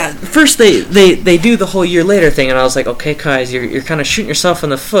first they do the whole year later thing, and I was like, okay, guys, you're kind of shooting yourself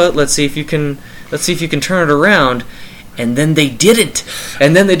in the foot. Let's see if you can turn it around. And then they didn't.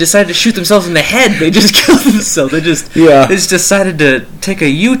 And then they decided to shoot themselves in the head. They just killed themselves. They just decided to take a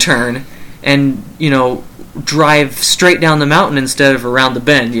U-turn and, drive straight down the mountain instead of around the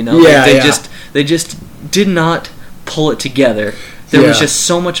bend. You know, Yeah, they just did not pull it together. There was Yeah. just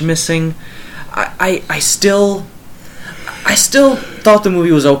so much missing. I still thought the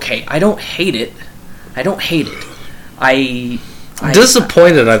movie was okay. I don't hate it. I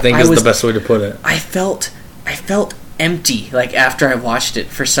Disappointed, I think, I is was- the best way to put it. I felt empty, like, after I watched it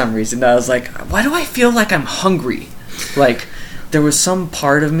for some reason. I was like, why do I feel like I'm hungry? Like, there was some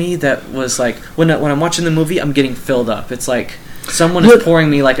part of me that was like, when I'm watching the movie, I'm getting filled up. It's like someone is pouring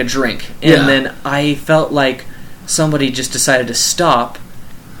me like a drink. And Yeah. then I felt like somebody just decided to stop,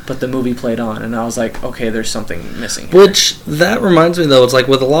 but the movie played on. And I was like, okay, there's something missing here. Which, that reminds me, though, it's like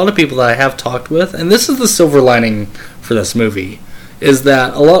with a lot of people that I have talked with, and this is the silver lining for this movie, is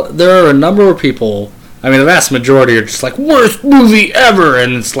that there are a number of people, I mean, the vast majority are just like, worst movie ever,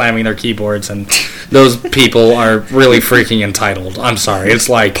 and slamming their keyboards, and those people are really freaking entitled. I'm sorry. It's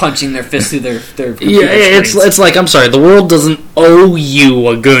like... Punching their fists through their Yeah, computer screens. it's like, I'm sorry, the world doesn't owe you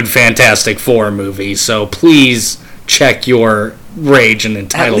a good Fantastic Four movie, so please check your rage and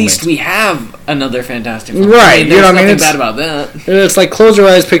entitlement. At least we have another Fantastic Four. Right, I mean, you know there's what I mean? nothing It's- bad about that. It's like, close your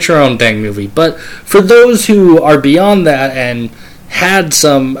eyes, picture your own dang movie. But for those who are beyond that and had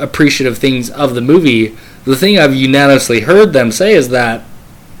some appreciative things of the movie, the thing I've unanimously heard them say is that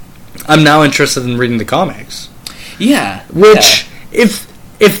I'm now interested in reading the comics. Yeah. Which, if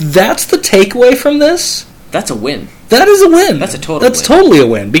that's the takeaway from this, That's a win. that is a win. That's a total That's win. totally a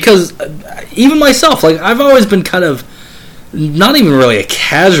win. Because even myself, like, I've always been kind of not even really a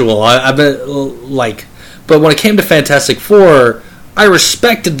casual. I've been like, but when it came to Fantastic Four, I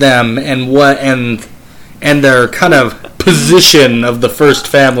respected them and their kind of position of the first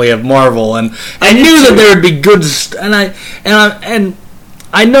family of Marvel, and I knew that there would be good. And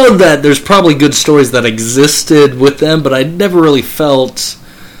I know that there's probably good stories that existed with them, but I never really felt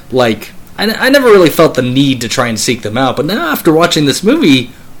like I never really felt the need to try and seek them out. But now, after watching this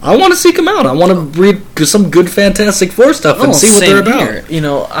movie, I want to seek them out. I want to read some good Fantastic Four stuff and see what they're about. Here. You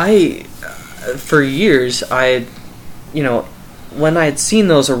know, for years, when I had seen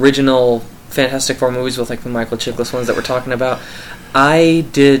those original Fantastic Four movies with, like, the Michael Chiklis ones that we're talking about, I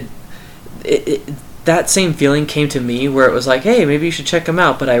did... that same feeling came to me where it was like, hey, maybe you should check them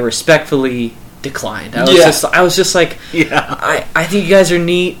out, but I respectfully declined. I was just like, Yeah. I think you guys are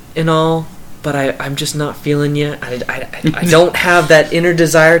neat and all, but I'm just not feeling you. I don't have that inner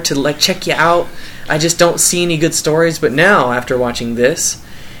desire to, like, check you out. I just don't see any good stories. But now, after watching this,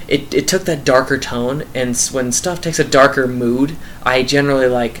 it took that darker tone, and when stuff takes a darker mood, I generally,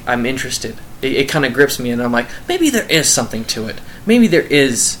 like, I'm interested. It kind of grips me, and I'm like, maybe there is something to it. Maybe there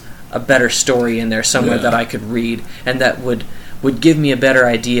is a better story in there somewhere that I could read, and that would give me a better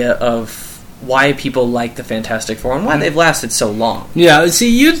idea of why people like the Fantastic Four and why they've lasted so long. Yeah, see,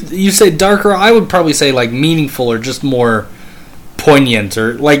 you say darker, I would probably say, like, meaningful or just more poignant,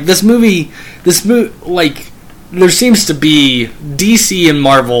 or, like, this movie, like, there seems to be, DC and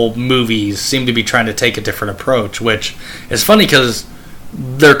Marvel movies seem to be trying to take a different approach, which is funny because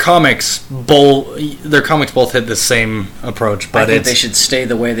their comics both hit the same approach, but I think they should stay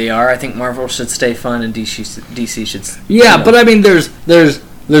the way they are. I think Marvel should stay fun and DC should... Yeah, but I mean, there's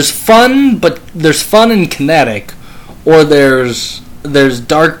fun, but there's fun and kinetic, or there's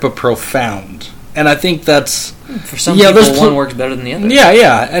dark but profound, and I think that's for some people one works better than the other.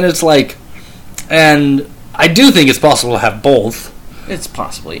 Yeah, and it's like, and I do think it's possible to have both. It's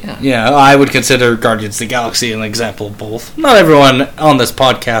possible, yeah. Yeah, I would consider Guardians of the Galaxy an example of both. Not everyone on this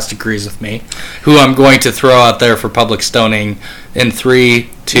podcast agrees with me, who I'm going to throw out there for public stoning in 3,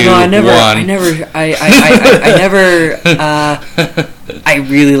 2, 1. I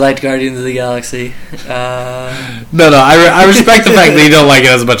really liked Guardians of the Galaxy. No, I respect the fact that you don't like it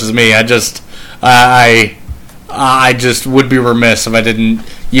as much as me. I just would be remiss if I didn't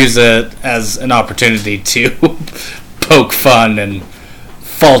use it as an opportunity to poke fun and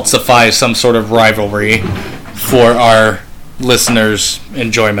falsify some sort of rivalry for our listeners'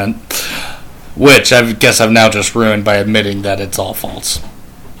 enjoyment, which I guess I've now just ruined by admitting that it's all false.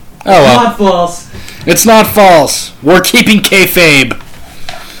 Oh well. Not false. It's not false. We're keeping kayfabe.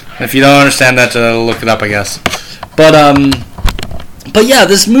 If you don't understand that, look it up, I guess. But yeah,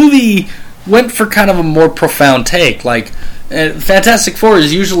 this movie went for kind of a more profound take. Like, Fantastic Four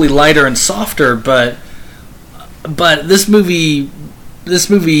is usually lighter and softer, but this movie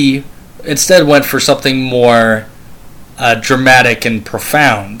instead went for something more dramatic and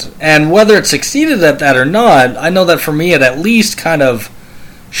profound. And whether it succeeded at that or not, I know that for me it at least kind of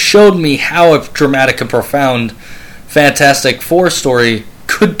showed me how a dramatic and profound Fantastic Four story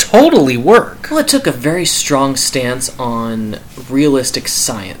could totally work. Well, it took a very strong stance on realistic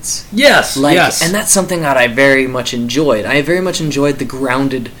science. Yes, yes. And that's something that I very much enjoyed. I very much enjoyed the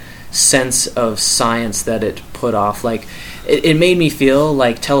grounded sense of science that it put off. Like, it made me feel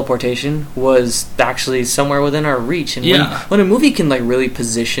like teleportation was actually somewhere within our reach. And when a movie can like really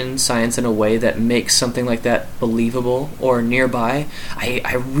position science in a way that makes something like that believable or nearby,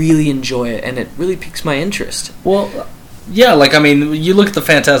 I really enjoy it, and it really piques my interest. Well, yeah, like, I mean, you look at the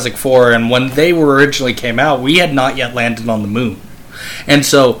Fantastic Four, and when they were originally came out, we had not yet landed on the moon. And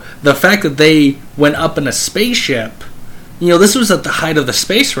so the fact that they went up in a spaceship, you know, this was at the height of the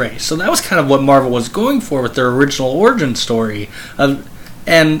space race. So that was kind of what Marvel was going for with their original origin story.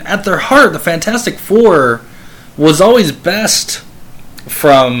 And at their heart, the Fantastic Four was always best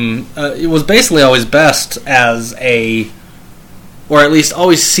from... it was basically always best as a... or at least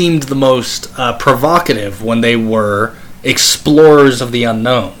always seemed the most provocative when they were explorers of the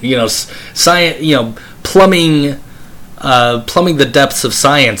unknown. You know, science, you know, plumbing the depths of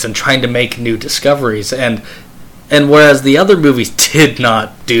science and trying to make new discoveries. And whereas the other movies did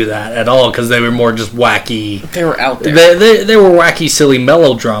not do that at all, because they were more just wacky. They were out there. They were wacky, silly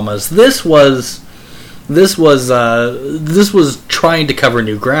melodramas. This was trying to cover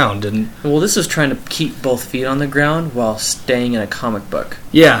new ground, and well, this was trying to keep both feet on the ground while staying in a comic book.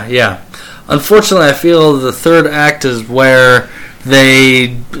 Yeah. Unfortunately, I feel the third act is where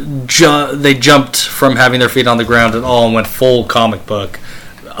they jumped from having their feet on the ground at all and went full comic book.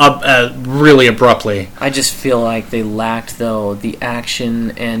 Really abruptly. I just feel like they lacked, though, the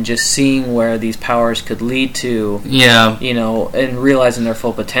action and just seeing where these powers could lead to. Yeah. You know, and realizing their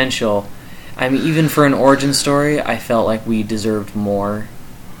full potential. I mean, even for an origin story, I felt like we deserved more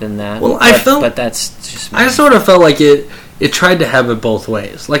than that. Well, but that's just me. I sort of felt like it tried to have it both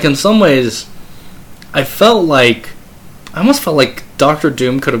ways. Like, in some ways, I almost felt like Doctor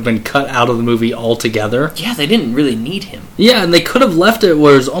Doom could have been cut out of the movie altogether. Yeah, they didn't really need him. Yeah, and they could have left it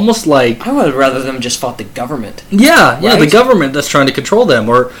where it's almost like... I would have rather them just fought the government. Yeah, right? The government that's trying to control them.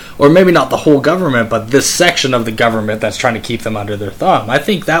 Or maybe not the whole government, but this section of the government that's trying to keep them under their thumb. I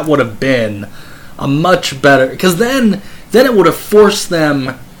think that would have been a much better... Because then it would have forced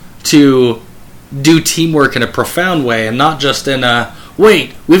them to do teamwork in a profound way, and not just in a...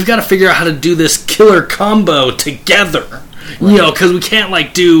 Wait, we've got to figure out how to do this killer combo together. Right. You know, because we can't,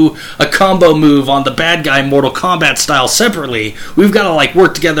 like, do a combo move on the bad guy Mortal Kombat style separately. We've got to, like,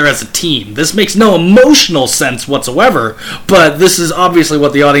 work together as a team. This makes no emotional sense whatsoever, but this is obviously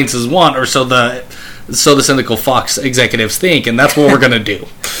what the audiences want, or so the cynical Fox executives think, and that's what we're going to do.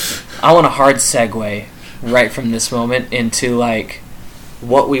 I want a hard segue right from this moment into, like,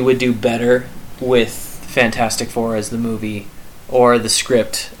 what we would do better with Fantastic Four as the movie or the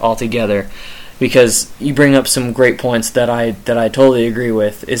script altogether. Because you bring up some great points that I totally agree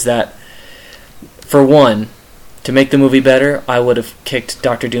with, is that, for one, to make the movie better, I would have kicked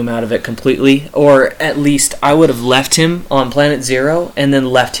Dr. Doom out of it completely, or at least I would have left him on Planet Zero and then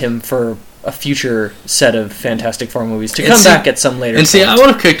left him for a future set of Fantastic Four movies to come back at some later point. I would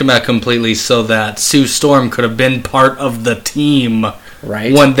have kicked him out completely so that Sue Storm could have been part of the team.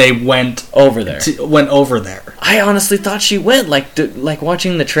 Right. When they went over there. I honestly thought she went. Like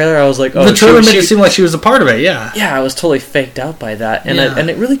watching the trailer, I was like, oh, the trailer made it seem like she was a part of it, yeah. Yeah, I was totally faked out by that. And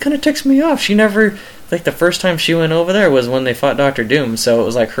it really kind of ticks me off. She never... Like, the first time she went over there was when they fought Dr. Doom, so it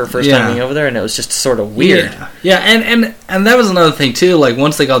was like her first time being over there, and it was just sort of weird. Yeah, and that was another thing, too. Like,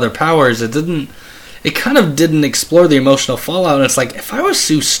 once they got their powers, it kind of didn't explore the emotional fallout. And it's like, if I was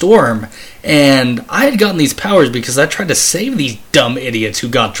Sue Storm and I had gotten these powers because I tried to save these dumb idiots who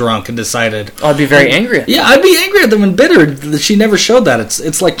got drunk and decided... I'd be very angry at them. Yeah, I'd be angry at them and bitter that she never showed that.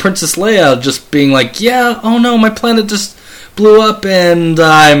 It's like Princess Leia just being like, yeah, oh no, my planet just blew up and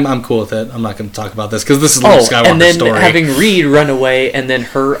I'm cool with it. I'm not going to talk about this because this is Luke Skywalker's and then story. Having Reed run away and then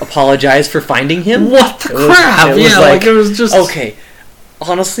her apologize for finding him? What the crap? It was just... Okay.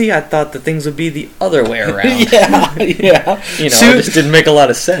 Honestly, I thought that things would be the other way around. yeah. You know, it just didn't make a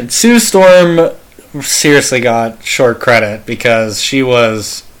lot of sense. Sue Storm seriously got short credit because she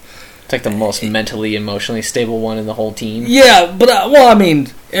was... It's like the most mentally, emotionally stable one in the whole team. Yeah, but,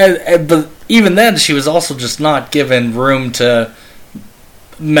 but even then, she was also just not given room to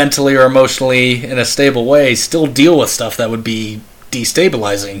mentally or emotionally, in a stable way, still deal with stuff that would be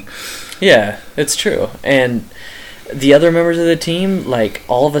destabilizing. Yeah, it's true. And... the other members of the team, like,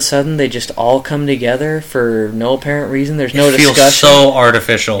 all of a sudden, they just all come together for no apparent reason. There's no discussion. It feels so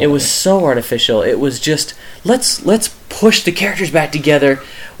artificial. It was so artificial. It was just, let's push the characters back together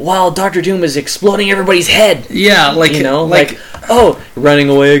while Dr. Doom is exploding everybody's head. Yeah, like... You know, oh, running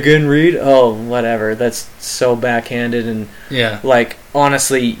away again, Reed? Oh, whatever. That's so backhanded. And, like,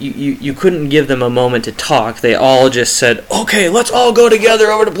 honestly, you couldn't give them a moment to talk. They all just said, okay, let's all go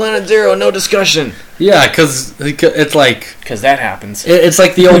together over to Planet Zero. No discussion. Yeah, because it's like... Because that happens. It's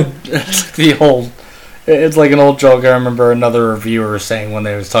like the old... It's like an old joke. I remember another reviewer saying when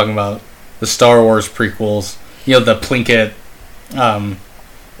they was talking about the Star Wars prequels, you know, the Plinkett...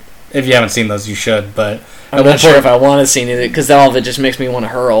 if you haven't seen those, you should, but... I'm not sure if I want to see it, because all of it just makes me want to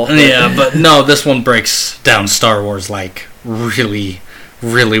hurl. Yeah, but no, this one breaks down Star Wars, like, really,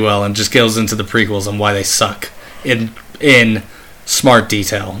 really well, and just goes into the prequels and why they suck in smart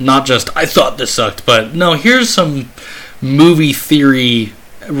detail. Not just, I thought this sucked, but no, here's some movie theory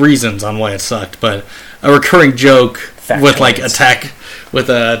reasons on why it sucked, but a recurring joke with, like, Attack of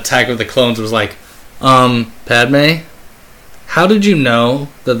the Clones was like, Padme, how did you know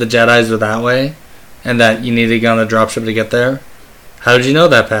that the Jedis were that way? And that you needed to get on the dropship to get there? How did you know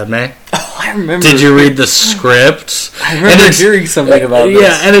that, Padme? Oh, I remember. Did you read the script? I remember hearing something about this.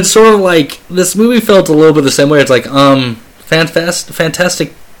 Yeah, and it's sort of like, this movie felt a little bit the same way. It's like, Fantastic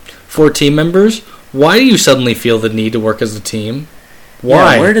Four team members, why do you suddenly feel the need to work as a team?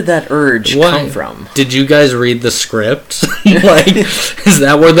 Why? Yeah, where did that urge come from? Did you guys read the script? Like, is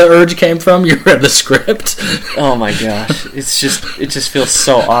that where the urge came from? You read the script? Oh my gosh. It just feels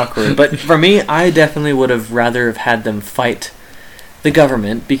so awkward. But for me, I definitely would have rather have had them fight the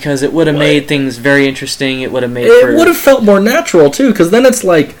government, because it would have made things very interesting. It would have made it would have felt more natural too, because then it's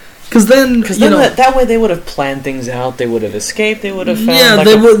like, that way they would have planned things out. They would have escaped. They would have found. Yeah,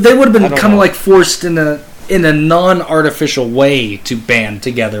 they would have been kind of like forced in a non-artificial way to band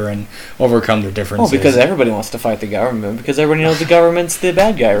together and overcome their differences. Well, because everybody wants to fight the government, because everybody knows the government's the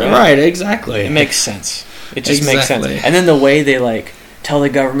bad guy, right? Right, exactly. It makes sense. It just makes sense. And then the way they, like, tell the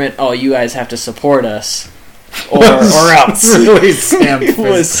government, oh, you guys have to support us, or else. Really Sam It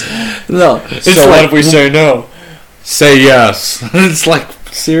was... No. So what if we say no? Say yes. It's like,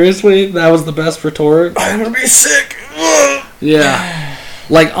 seriously? That was the best retort? I'm gonna be sick. Yeah.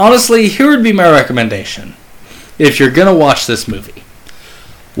 Like, honestly, here would be my recommendation. If you're going to watch this movie,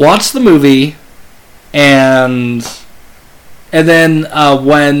 watch the movie, and then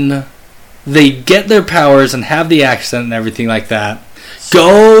when they get their powers and have the accent and everything like that,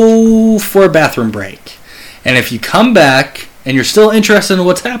 go for a bathroom break. And if you come back and you're still interested in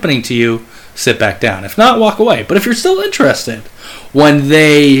what's happening to you, sit back down. If not, walk away. But if you're still interested, when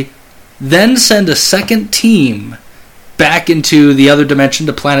they then send a second team back into the other dimension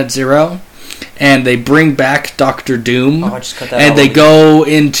to Planet Zero, and they bring back Dr. Doom, and they go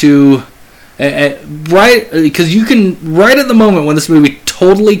into right, because you can, right at the moment when this movie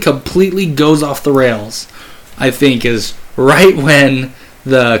totally completely goes off the rails, I think is right when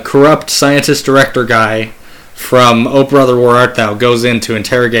the corrupt scientist director guy from Oh Brother Where Art Thou goes in to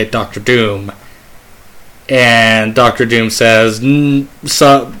interrogate Dr. Doom, and Dr. Doom says,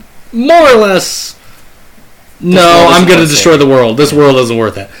 so more or less, no, I'm going to destroy the world. This world isn't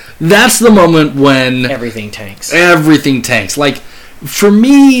worth it. That's the moment when everything tanks. Like, for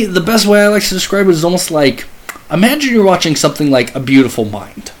me, the best way I like to describe it is almost like, imagine you're watching something like A Beautiful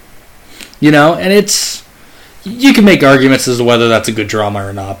Mind. You know? And it's... You can make arguments as to whether that's a good drama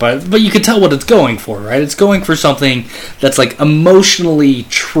or not, but you can tell what it's going for, right? It's going for something that's, like, emotionally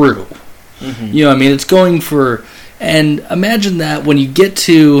true. Mm-hmm. You know what I mean? It's going for... And imagine that when you get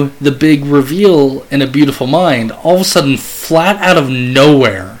to the big reveal in A Beautiful Mind, all of a sudden, flat out of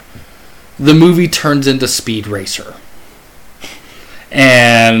nowhere, the movie turns into Speed Racer.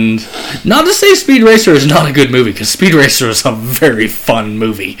 And not to say Speed Racer is not a good movie, because Speed Racer is a very fun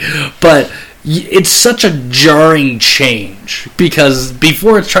movie, but it's such a jarring change, because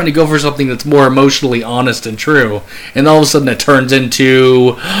before it's trying to go for something that's more emotionally honest and true, and all of a sudden it turns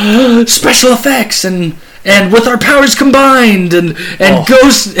into special effects and with our powers combined and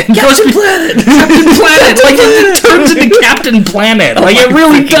Ghost and Captain Planet, like it turns into Captain Planet, like it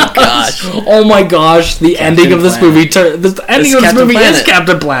really does. Gosh. Oh my gosh, the ending of this movie, the ending of this movie is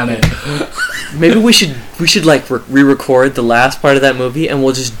Captain Planet. Maybe we should like re-record the last part of that movie, and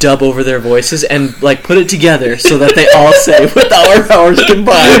we'll just dub over their voices and like put it together so that they all say, "With our powers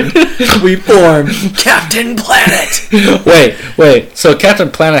combined, we form Captain Planet." Wait. So Captain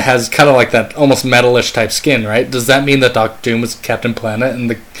Planet has kind of like that almost metalish type skin, right? Does that mean that Doctor Doom was Captain Planet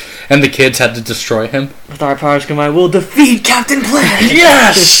and the kids had to destroy him? With our powers combined, we'll defeat Captain Planet.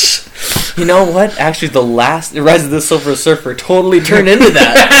 Yes. You know what? Actually, the Rise of the Silver Surfer totally turned into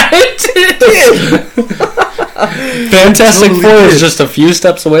that. It did. Fantastic Four is just a few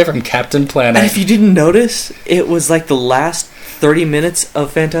steps away from Captain Planet. And if you didn't notice, it was like the last 30 minutes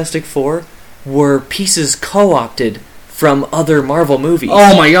of Fantastic Four were pieces co-opted from other Marvel movies.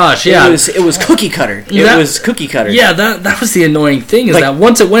 Oh my gosh, yeah. It was cookie cutter. It was cookie cutter. Yeah, that was the annoying thing, is Like- that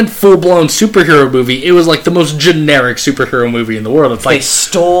once it went full-blown superhero movie, it was like the most generic superhero movie in the world. It's They like,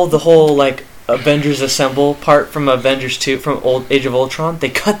 stole the whole, like, Avengers Assemble part from Avengers 2, from Age of Ultron. They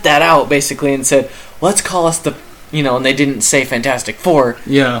cut that out, basically, and said, let's call us the... and they didn't say Fantastic Four,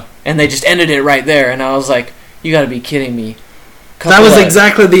 yeah. and they just ended it right there, and I was like, you gotta be kidding me. That was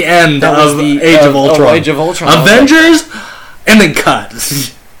exactly the end of Age of Ultron. Age of Ultron. I was Avengers, and then cut.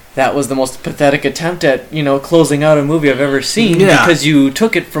 like, that was the most pathetic attempt at, closing out a movie I've ever seen, Yeah. because you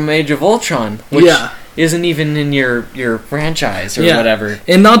took it from Age of Ultron, which isn't even in your franchise or whatever.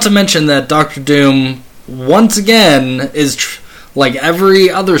 And not to mention that Doctor Doom, once again, is... like every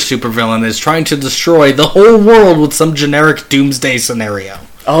other supervillain, is trying to destroy the whole world with some generic doomsday scenario.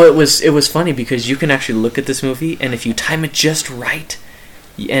 Oh, it was funny because you can actually look at this movie, and if you time it just right,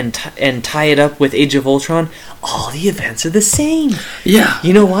 and tie it up with Age of Ultron, all the events are the same. Yeah.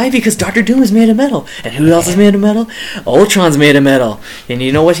 You know why? Because Doctor Doom is made of metal, and who else is made of metal? Ultron's made of metal, and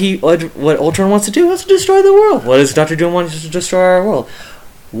you know what what Ultron wants to do? He wants to destroy the world. What does Doctor Doom want to destroy our world?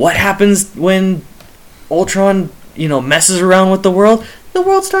 What happens when Ultron messes around with the world? The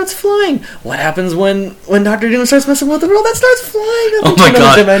world starts flying. What happens when Doctor Doom starts messing with the world? That starts flying up into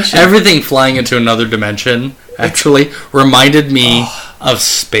another dimension. Everything flying into another dimension actually reminded me of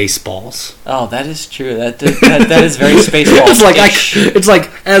Spaceballs. Oh, that is true. That is very Spaceballs. It's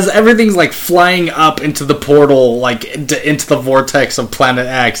like as everything's like flying up into the portal, like into the vortex of Planet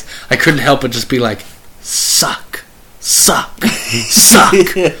X, I couldn't help but just be like, suck. Suck. That's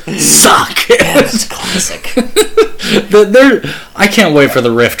classic. I can't wait for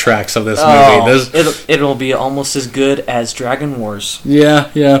the riff tracks of this movie. It'll be almost as good as Dragon Wars. Yeah.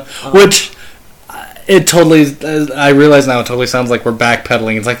 Which it totally. I realize now it totally sounds like we're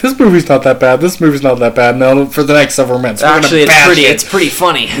backpedaling. It's like, this movie's not that bad. This movie's not that bad. No, for the next several minutes, actually, it's pretty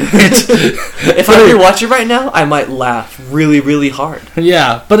funny. If I rewatch it right now, I might laugh really, really hard.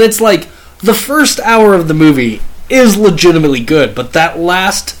 Yeah, but it's like the first hour of the movie is legitimately good, but that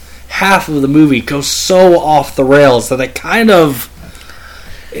last half of the movie goes so off the rails that it's kind of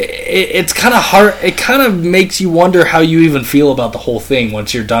hard. It kind of makes you wonder how you even feel about the whole thing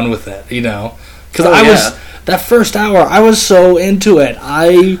once you're done with it, because that first hour, I was so into it.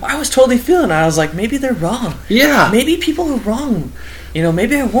 I was totally feeling it. I was like, maybe they're wrong. Yeah. Maybe people are wrong.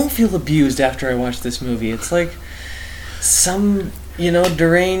 Maybe I won't feel abused after I watch this movie. It's like some...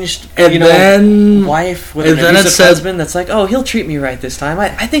 deranged, then wife with an abusive husband that's like, oh, he'll treat me right this time.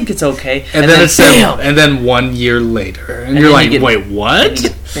 I think it's okay. And then then 1 year later, and you're like, wait, what?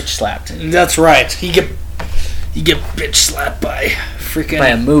 Bitch slapped. That's right. You get bitch slapped by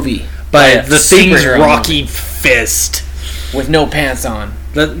a movie, by the Thing's Rocky fist with no pants on.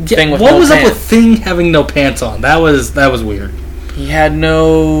 What was up with Thing having no pants on? That was weird. He had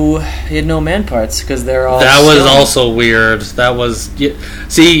no man parts because they're all. That was also weird. That was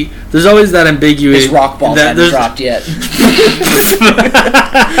see. There's always that ambiguity. His rock balls hadn't dropped yet. You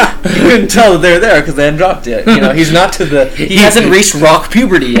couldn't tell that they're there because they hadn't dropped yet. He's not to the. He hasn't reached rock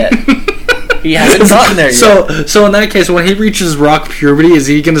puberty yet. He hasn't gotten there yet. So in that case, when he reaches rock puberty, is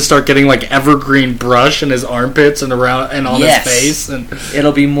he going to start getting like evergreen brush in his armpits and around and on his face? And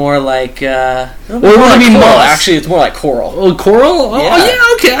it'll be more like. Or will it be coral. moss? Actually, it's more like coral. Oh, coral? Yeah. Oh,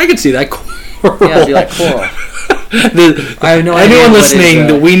 yeah. Okay, I can see that. Coral. Yeah, it'll be like coral. I have no idea. Anyone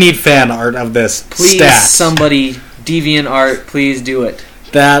listening, we need fan art of this. Please, somebody, DeviantArt, please do it.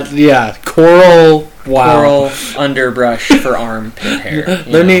 Coral. Wow. Coral underbrush for armpit hair.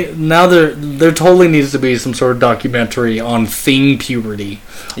 There totally needs to be some sort of documentary on Thing puberty.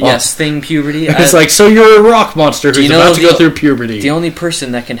 Yes, Thing puberty. It's like, so you're a rock monster who's about to go through puberty. The only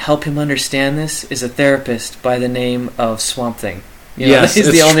person that can help him understand this is a therapist by the name of Swamp Thing. Yes,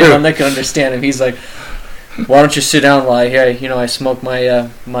 he's the only one that can understand him. He's like, why don't you sit down while I smoke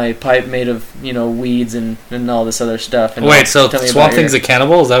my pipe made of weeds and all this other stuff. And wait, so Swamp Thing's a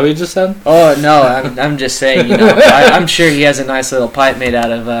cannibal? Is that what you just said? Oh no, I'm just saying. I'm sure he has a nice little pipe made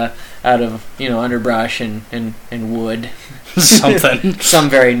out of underbrush and wood. Something. Some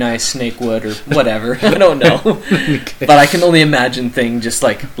very nice snake wood or whatever. I don't know. Okay. But I can only imagine Thing just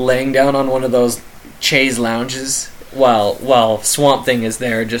like laying down on one of those chaise lounges while Swamp Thing is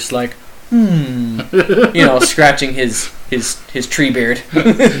there just like scratching his tree beard.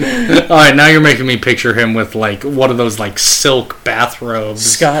 Alright, now you're making me picture him with like one of those like silk bathrobes.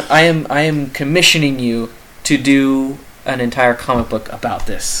 Scott, I am commissioning you to do an entire comic book about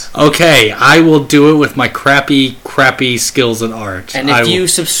this. Okay, I will do it with my crappy skills in art. And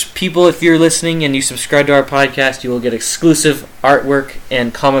if you're listening and you subscribe to our podcast, you will get exclusive artwork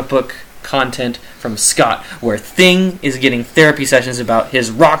and comic book content from Scott, where Thing is getting therapy sessions about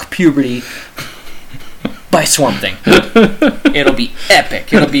his rock puberty by Swamp Thing. It'll be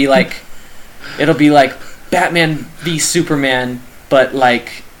epic. It'll be like Batman v Superman, but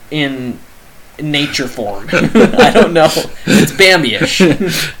like in nature form. I don't know. It's Bambi-ish.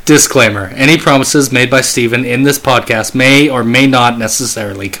 Disclaimer: any promises made by Steven in this podcast may or may not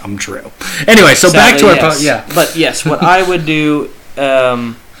necessarily come true. Anyway, so Sadly, back to our yes. But yes, what I would do,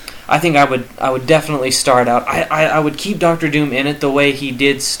 I think I would definitely start out. I would keep Doctor Doom in it the way he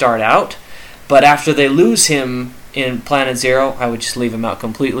did start out, but after they lose him in Planet Zero, I would just leave him out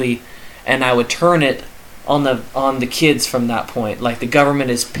completely, and I would turn it on the kids from that point. Like, the government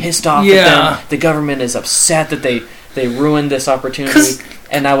is pissed off at them. The government is upset that they ruined this opportunity,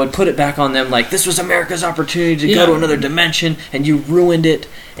 and I would put it back on them. Like, this was America's opportunity to go to another dimension, and you ruined it,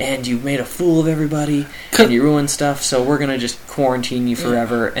 and you made a fool of everybody, and you ruined stuff. So we're gonna just quarantine you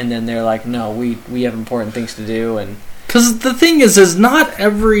forever. And then they're like, no, we have important things to do. And because the thing is not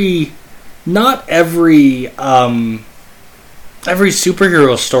every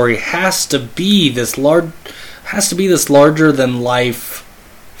superhero story has to be this larger than life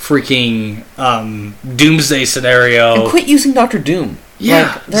freaking doomsday scenario. And quit using Doctor Doom.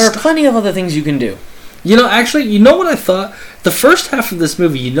 Yeah, like, there are plenty of other things you can do. Actually, you know what I thought? The first half of this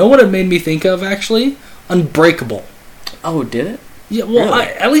movie, you know what it made me think of, actually? Unbreakable. Oh, did it? Yeah, well,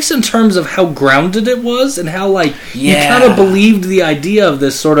 really? At least in terms of how grounded it was and how, like, you kind of believed the idea of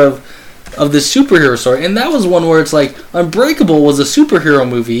this sort of this superhero story. And that was one where it's like, Unbreakable was a superhero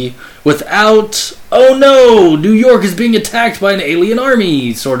movie without, oh no, New York is being attacked by an alien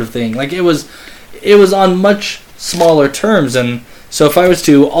army sort of thing. Like, it was on much smaller terms. And so if I was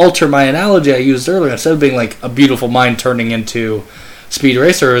to alter my analogy I used earlier, instead of being like a beautiful mind turning into Speed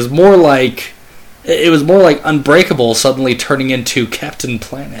Racer, it was more like Unbreakable suddenly turning into Captain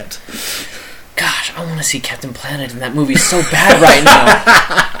Planet. Gosh, I want to see Captain Planet, and that movie's so bad right now.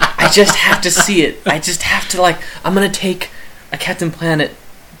 I just have to see it. I just have to, I'm going to take a Captain Planet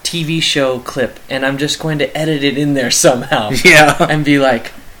TV show clip, and I'm just going to edit it in there somehow. Yeah. And be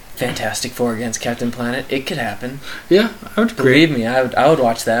like, Fantastic Four against Captain Planet. It could happen. Yeah, I would agree. Believe me, I would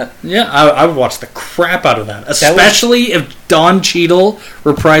watch that. Yeah, I would watch the crap out of that. Especially if Don Cheadle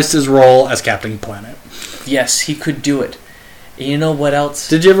reprised his role as Captain Planet. Yes, he could do it. You know what else?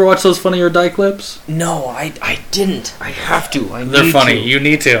 Did you ever watch those Funny or Die clips? No, I didn't. I have to. They're funny. You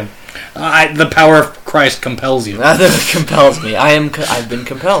need to. The power of Christ compels you. That compels me. I've been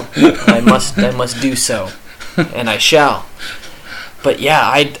compelled. I must do so, and I shall. But yeah,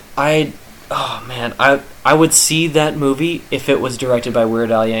 I would see that movie if it was directed by Weird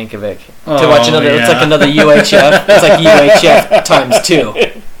Al Yankovic. To watch another, it's like another UHF. It's like UHF times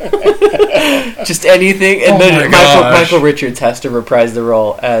 2. Just anything, and then Michael Richards has to reprise the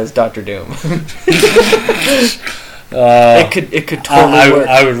role as Doctor Doom. It could totally work.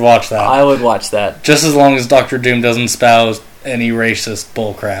 I would watch that. I would watch that. Just as long as Doctor Doom doesn't espouse any racist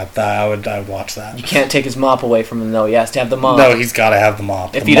bullcrap, I would watch that. You can't take his mop away from him, though. He has to have the mop. No, he's got to have the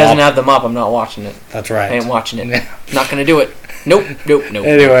mop. If he doesn't have the mop, I'm not watching it. That's right. I ain't watching it. Not going to do it. Nope.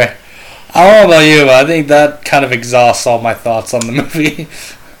 Anyway, I don't know about you, but I think that kind of exhausts all my thoughts on the movie.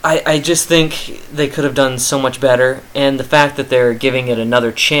 I just think they could have done so much better, and the fact that they're giving it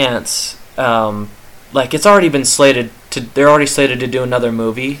another chance, it's already been slated they're already slated to do another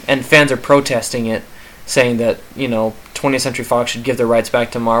movie, and fans are protesting it, saying that 20th Century Fox should give their rights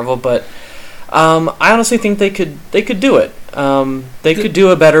back to Marvel. But I honestly think they could do it. They could do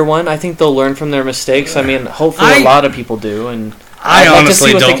a better one. I think they'll learn from their mistakes. I mean, hopefully a lot of people do, and I'd like to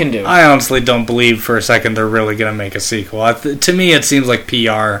see what they can do. I honestly don't believe for a second they're really going to make a sequel. To me, it seems like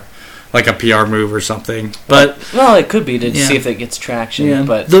PR, like a PR move or something. But well, it could be to see if it gets traction. Yeah.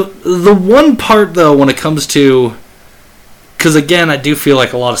 But the one part though, when it comes to, because again, I do feel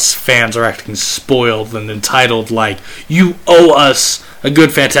like a lot of fans are acting spoiled and entitled. Like, you owe us a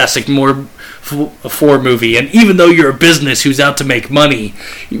good Fantastic Four movie, and even though you're a business who's out to make money,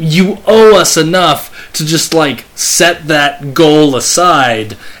 you owe us enough to just set that goal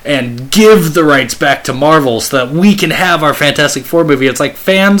aside and give the rights back to Marvel so that we can have our Fantastic Four movie. It's like,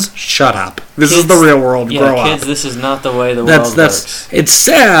 fans, shut up. This is the real world. Grow up. Kids, this is not the way the world works. It's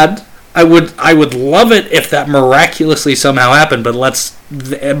sad. I would love it if that miraculously somehow happened, but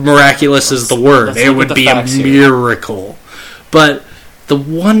miraculous is the word. It would be a miracle. But the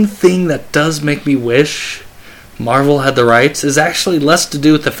one thing that does make me wish Marvel had the rights is actually less to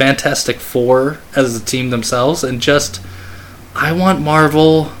do with the Fantastic Four as the team themselves, and just, I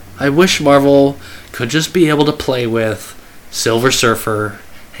wish Marvel could just be able to play with Silver Surfer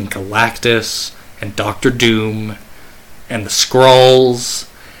and Galactus and Doctor Doom and the Skrulls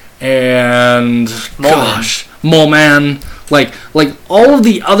and Mole Mole Man, like all of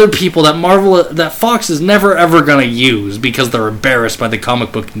the other people that Fox is never ever gonna use because they're embarrassed by the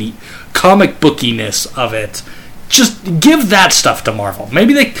comic bookiness of it. Just give that stuff to Marvel.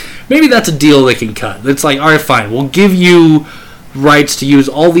 Maybe that's a deal they can cut. It's like, all right, fine, we'll give you rights to use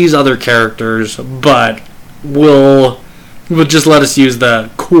all these other characters, but we'll just let us use the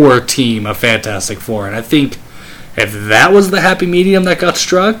core team of Fantastic Four. And I think if that was the happy medium that got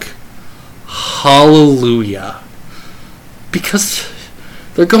struck, hallelujah. Because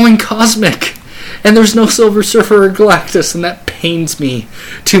they're going cosmic, and there's no Silver Surfer or Galactus, and that pains me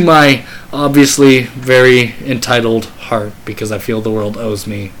to my obviously very entitled heart, because I feel the world owes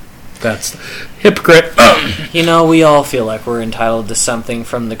me. That's hypocrite. We all feel like we're entitled to something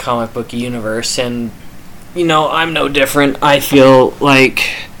from the comic book universe, and I'm no different. I feel like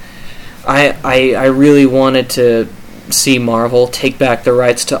I really wanted to see Marvel take back the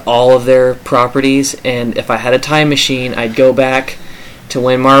rights to all of their properties, and if I had a time machine, I'd go back to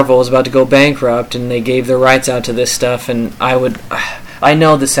when Marvel was about to go bankrupt and they gave their rights out to this stuff, and I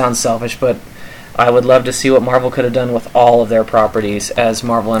know this sounds selfish, but I would love to see what Marvel could have done with all of their properties as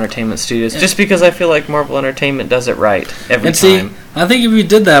Marvel Entertainment Studios, just because I feel like Marvel Entertainment does it right every time. I think if you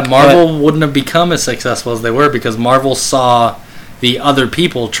did that, Marvel wouldn't have become as successful as they were, because Marvel saw the other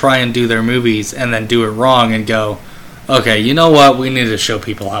people try and do their movies and then do it wrong and go, okay, you know what? We need to show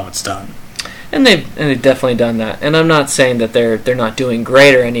people how it's done. And they've definitely done that. And I'm not saying that they're not doing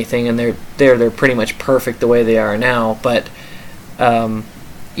great or anything, and they're pretty much perfect the way they are now. But there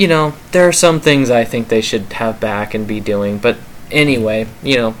are some things I think they should have back and be doing. But anyway,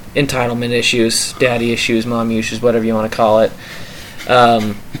 entitlement issues, daddy issues, mommy issues, whatever you want to call it.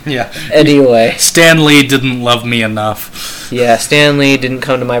 Yeah. Anyway, Stan Lee didn't love me enough. Yeah, Stan Lee didn't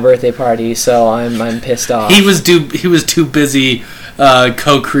come to my birthday party, so I'm pissed off. He was too busy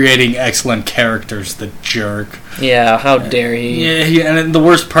co-creating excellent characters. The jerk. Yeah, how dare he? Yeah, and the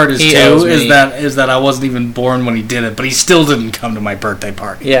worst part is that I wasn't even born when he did it, but he still didn't come to my birthday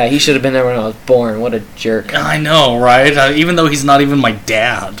party. Yeah, he should have been there when I was born. What a jerk! I know, right? Even though he's not even my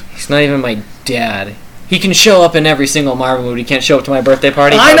dad. He's not even my dad. He can show up in every single Marvel movie. He can't show up to my birthday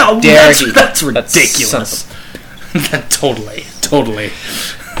party. I know. That's ridiculous. Totally.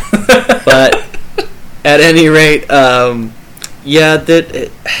 But at any rate,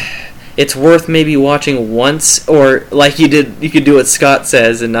 it's worth maybe watching once, or like you could do what Scott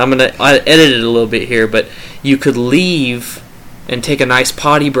says, and I edit it a little bit here, but you could leave and take a nice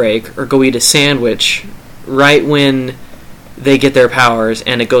potty break or go eat a sandwich right when they get their powers,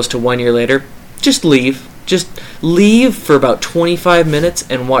 and it goes to 1 year later. Just leave. Just leave for about 25 minutes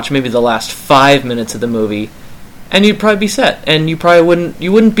and watch maybe the last 5 minutes of the movie, and you'd probably be set, and you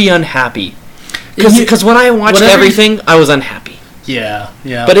wouldn't be unhappy. Because when I watched everything, I was unhappy. Yeah.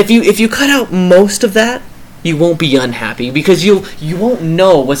 But if you cut out most of that, you won't be unhappy, because you won't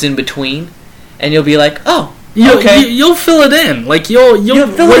know what's in between, and you'll be like, oh, okay. You'll fill it in. Like you'll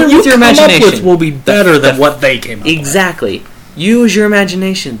fill it in with your imagination. Up with will be better than what they came up with. Exactly. Use your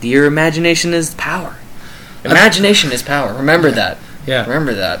imagination. Your imagination is power. Imagination is power. Remember that. Yeah.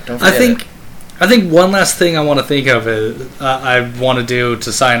 Remember that. Don't forget I think one last thing I want to think of is I want to do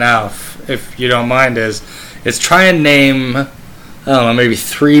to sign off, if you don't mind, is try and name, I don't know, maybe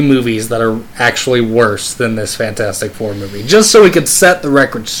 3 movies that are actually worse than this Fantastic Four movie, just so we could set the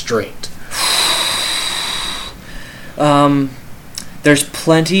record straight. There's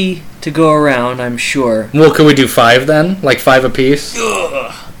plenty to go around, I'm sure. Well, can we do 5 then? Like 5 apiece?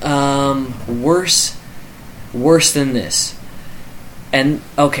 Worse than this. And,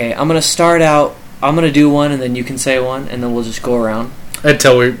 okay, I'm going to start out, I'm going to do one, and then you can say one, and then we'll just go around.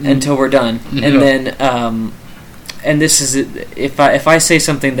 Until we're done. Mm-hmm. And then, and this is, if I say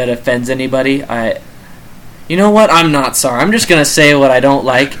something that offends anybody, you know what? I'm not sorry. I'm just going to say what I don't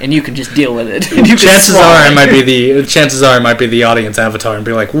like, and you can just deal with it. Chances are it might be the audience avatar and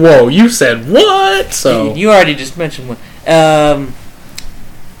be like, whoa, you said what? So you already just mentioned one.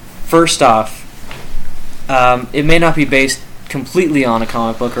 First off, it may not be based completely on a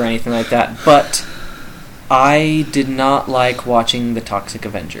comic book or anything like that, but I did not like watching The Toxic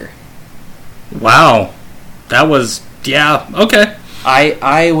Avenger. Wow. That was, yeah, okay.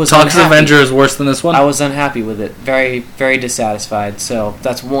 I was Toxic unhappy. Avenger is worse than this one? I was unhappy with it. Very, very dissatisfied. So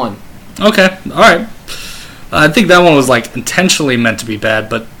that's one. Okay, alright. I think that one was like intentionally meant to be bad,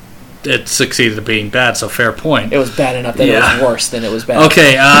 but it succeeded at being bad, so fair point. It was bad enough that it was worse than it was bad.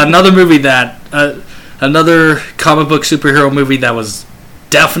 Okay, another movie another comic book superhero movie that was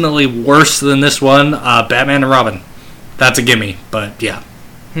definitely worse than this one, Batman and Robin. That's a gimme, but yeah.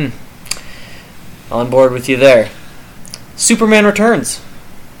 On board with you there. Superman Returns.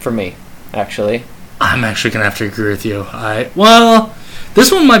 for me, actually. I'm actually going to have to agree with you.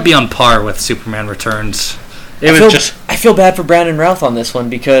 This one might be on par with Superman Returns. I feel bad for Brandon Routh on this one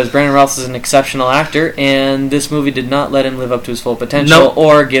because Brandon Routh is an exceptional actor, and this movie did not let him live up to his full potential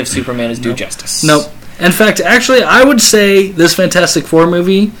or give Superman his due justice. Nope. In fact, actually, I would say this Fantastic Four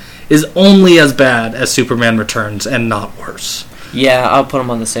movie is only as bad as Superman Returns and not worse. Yeah, I'll put them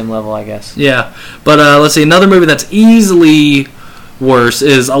on the same level, I guess. Yeah, but let's see. Another movie that's easily worse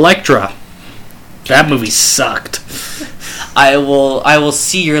is Elektra. That movie sucked. I will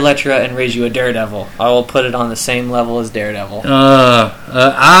see your Elektra and raise you a Daredevil. I will put it on the same level as Daredevil.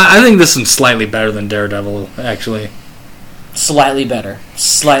 I think this one's slightly better than Daredevil, actually. Slightly better,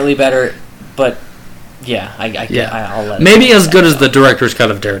 but yeah, I'll let it maybe as good as the director's cut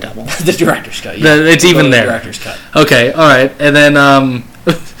of Daredevil. The director's cut. Yeah. It's even there. The director's cut. Okay, all right, and then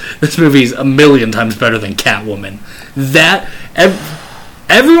this movie's a million times better than Catwoman.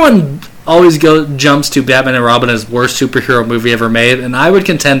 Everyone always jumps to Batman and Robin as worst superhero movie ever made, and I would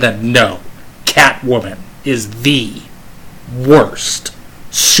contend that no, Catwoman is the worst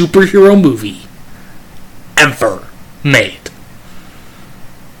superhero movie ever made.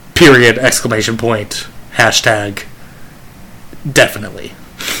 Period, exclamation point, hashtag, definitely.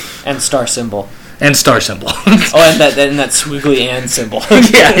 And star symbol. And star symbol. And that squiggly and symbol.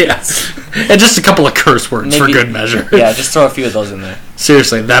 yeah. And just a couple of curse words for good measure. Yeah, just throw a few of those in there.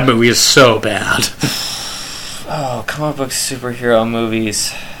 Seriously, that movie is so bad. Oh, comic book superhero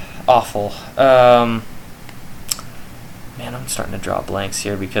movies. Awful. Man, I'm starting to draw blanks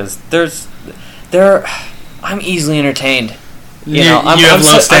here because I'm easily entertained. You know, you have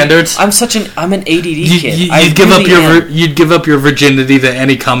low standards. I'm an ADD kid. You'd give up your virginity to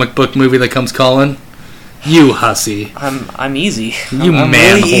any comic book movie that comes calling. You hussy. I'm easy. I'm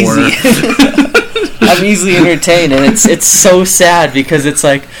man really whore. Easy. I'm easily entertained, and it's so sad because it's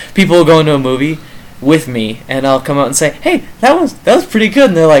like people will go into a movie with me, and I'll come out and say, "Hey, that was pretty good,"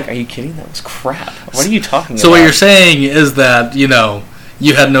 and they're like, "Are you kidding? That was crap. What are you talking about?" So what you're saying is that you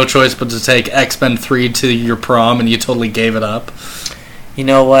had no choice but to take X-Men 3 to your prom, and you totally gave it up. You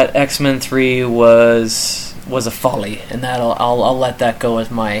know what? X-Men 3 was a folly, and I'll let that go as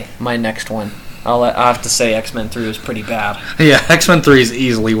my next one. I'll have to say X-Men 3 was pretty bad. Yeah, X-Men 3 is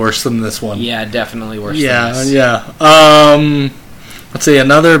easily worse than this one. Yeah, definitely worse than this. Yeah. Let's see,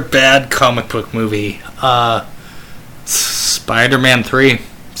 another bad comic book movie. Spider-Man 3.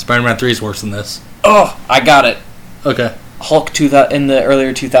 Spider-Man 3 is worse than this. Oh, I got it. Okay. Hulk in the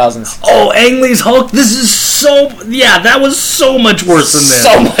earlier 2000s. Oh, Ang Lee's Hulk. This is that was so much worse than this.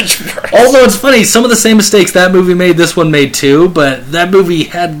 So much worse. Although it's funny, some of the same mistakes that movie made, this one made too, but that movie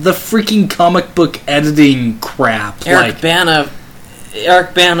had the freaking comic book editing crap. Eric Bana's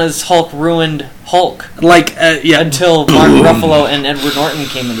Hulk ruined Hulk. Until Mark Ruffalo and Edward Norton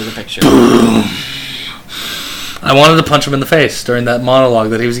came into the picture. I wanted to punch him in the face during that monologue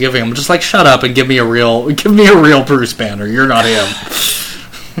that he was giving him. Just like, shut up and give me a real Bruce Banner. You're not him.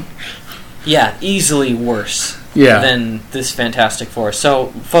 Yeah, easily worse than this Fantastic Four. So,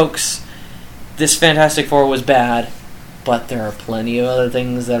 folks, this Fantastic Four was bad, but there are plenty of other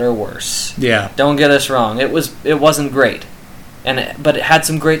things that are worse. Yeah. Don't get us wrong. It wasn't great, but it had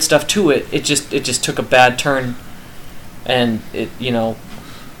some great stuff to it. It just took a bad turn, and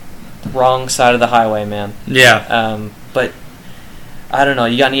wrong side of the highway, man. Yeah. But I don't know.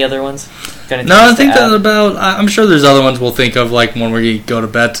 You got any other ones? No, I think that about. I'm sure there's other ones we'll think of, like when we go to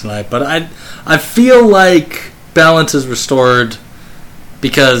bed tonight. But I feel like balance is restored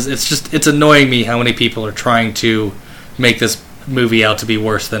because it's annoying me how many people are trying to make this movie out to be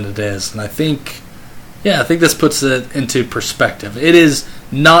worse than it is, and I think this puts it into perspective. It is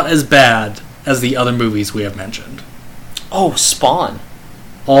not as bad as the other movies we have mentioned. Oh, Spawn.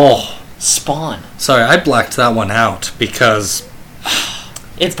 Oh, Spawn. Sorry, I blacked that one out because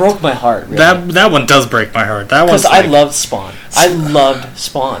it broke my heart. Really. That one does break my heart. That because I loved Spawn. I loved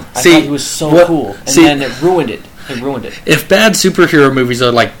Spawn. I thought he was so cool, and then it ruined it. If bad superhero movies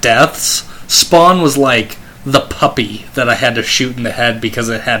are like deaths, Spawn was like the puppy that I had to shoot in the head because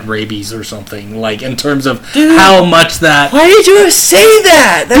it had rabies or something. Like in terms of how much that. Why did you say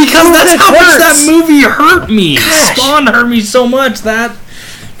that? Because that's how much that movie hurt me. Gosh. Spawn hurt me so much that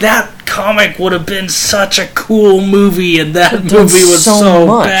comic would have been such a cool movie, and that movie was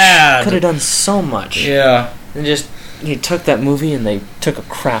so bad. Could have done so much. Yeah. And just he took that movie and they took a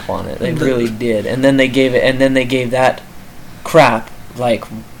crap on it. They really did. And then they gave that crap like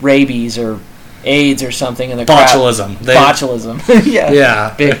rabies or AIDS or something, and the botulism. Botulism.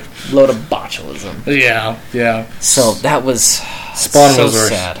 Yeah. Big load of botulism. Yeah. So that was Spawn so was worse.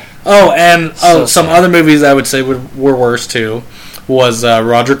 Sad. Oh, and some other movies I would say were worse too was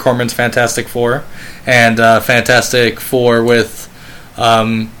Roger Corman's Fantastic Four, and Fantastic Four with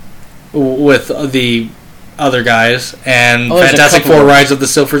the other guys, and Fantastic Four: Rise of the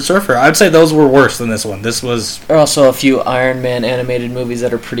Silver Surfer. I'd say those were worse than this one. This was... There are also a few Iron Man animated movies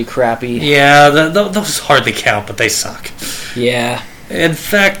that are pretty crappy. Yeah, those hardly count, but they suck. Yeah. In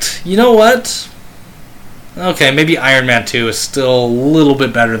fact, you know what? Okay, maybe Iron Man 2 is still a little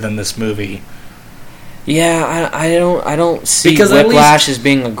bit better than this movie. Yeah, I don't see Because Whiplash as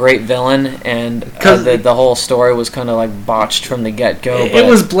being a great villain, and the whole story was kind of like botched from the get-go. It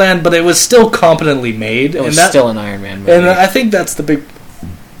was bland, but it was still competently made. It was still an Iron Man movie. And I think that's the big...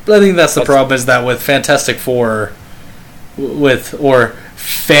 I think that's the problem, is that with Fantastic Four, or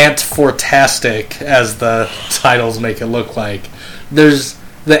Fant-Fortastic, as the titles make it look like, the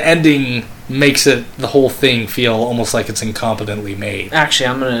ending makes the whole thing feel almost like it's incompetently made. Actually,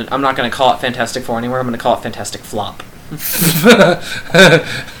 I'm not gonna call it Fantastic Four anymore. I'm gonna call it Fantastic Flop. So I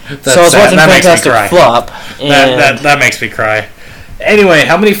was watching Fantastic Flop, and that makes me cry. Anyway,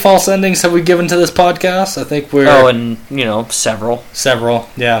 how many false endings have we given to this podcast? I think we're... Oh, and, several. Several,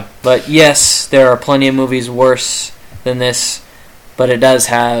 yeah. But yes, there are plenty of movies worse than this, but it does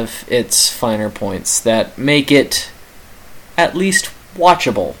have its finer points that make it at least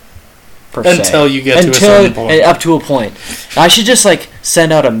watchable. Until you get to a certain point. Up to a point. I should just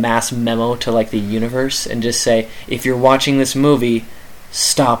send out a mass memo to the universe and just say, if you're watching this movie,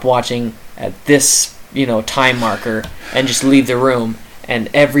 stop watching at this time marker and just leave the room, and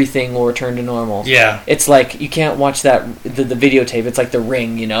everything will return to normal. Yeah. It's like you can't watch the videotape. It's like The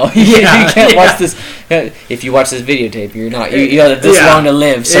Ring, you can't watch this. If you watch this videotape, you're not. You have this long to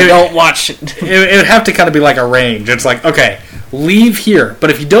live, so don't watch it. It would have to kind of be like a range. It's like, okay, leave here. But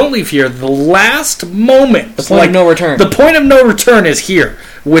if you don't leave here, the last moment, the point of no return. The point of no return is here.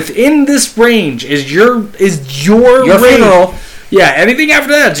 Within this range is your range. Funeral. Yeah, anything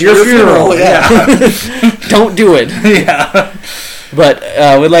after that is your funeral. Yeah. Don't do it. Yeah. But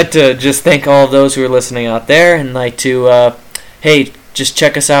we'd like to just thank all of those who are listening out there, and like to, just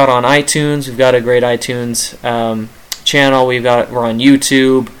check us out on iTunes. We've got a great iTunes channel. We're on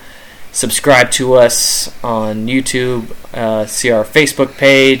YouTube. Subscribe to us on YouTube. See our Facebook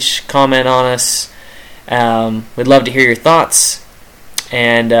page. Comment on us. We'd love to hear your thoughts.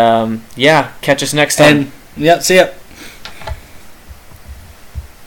 And catch us next time. See ya.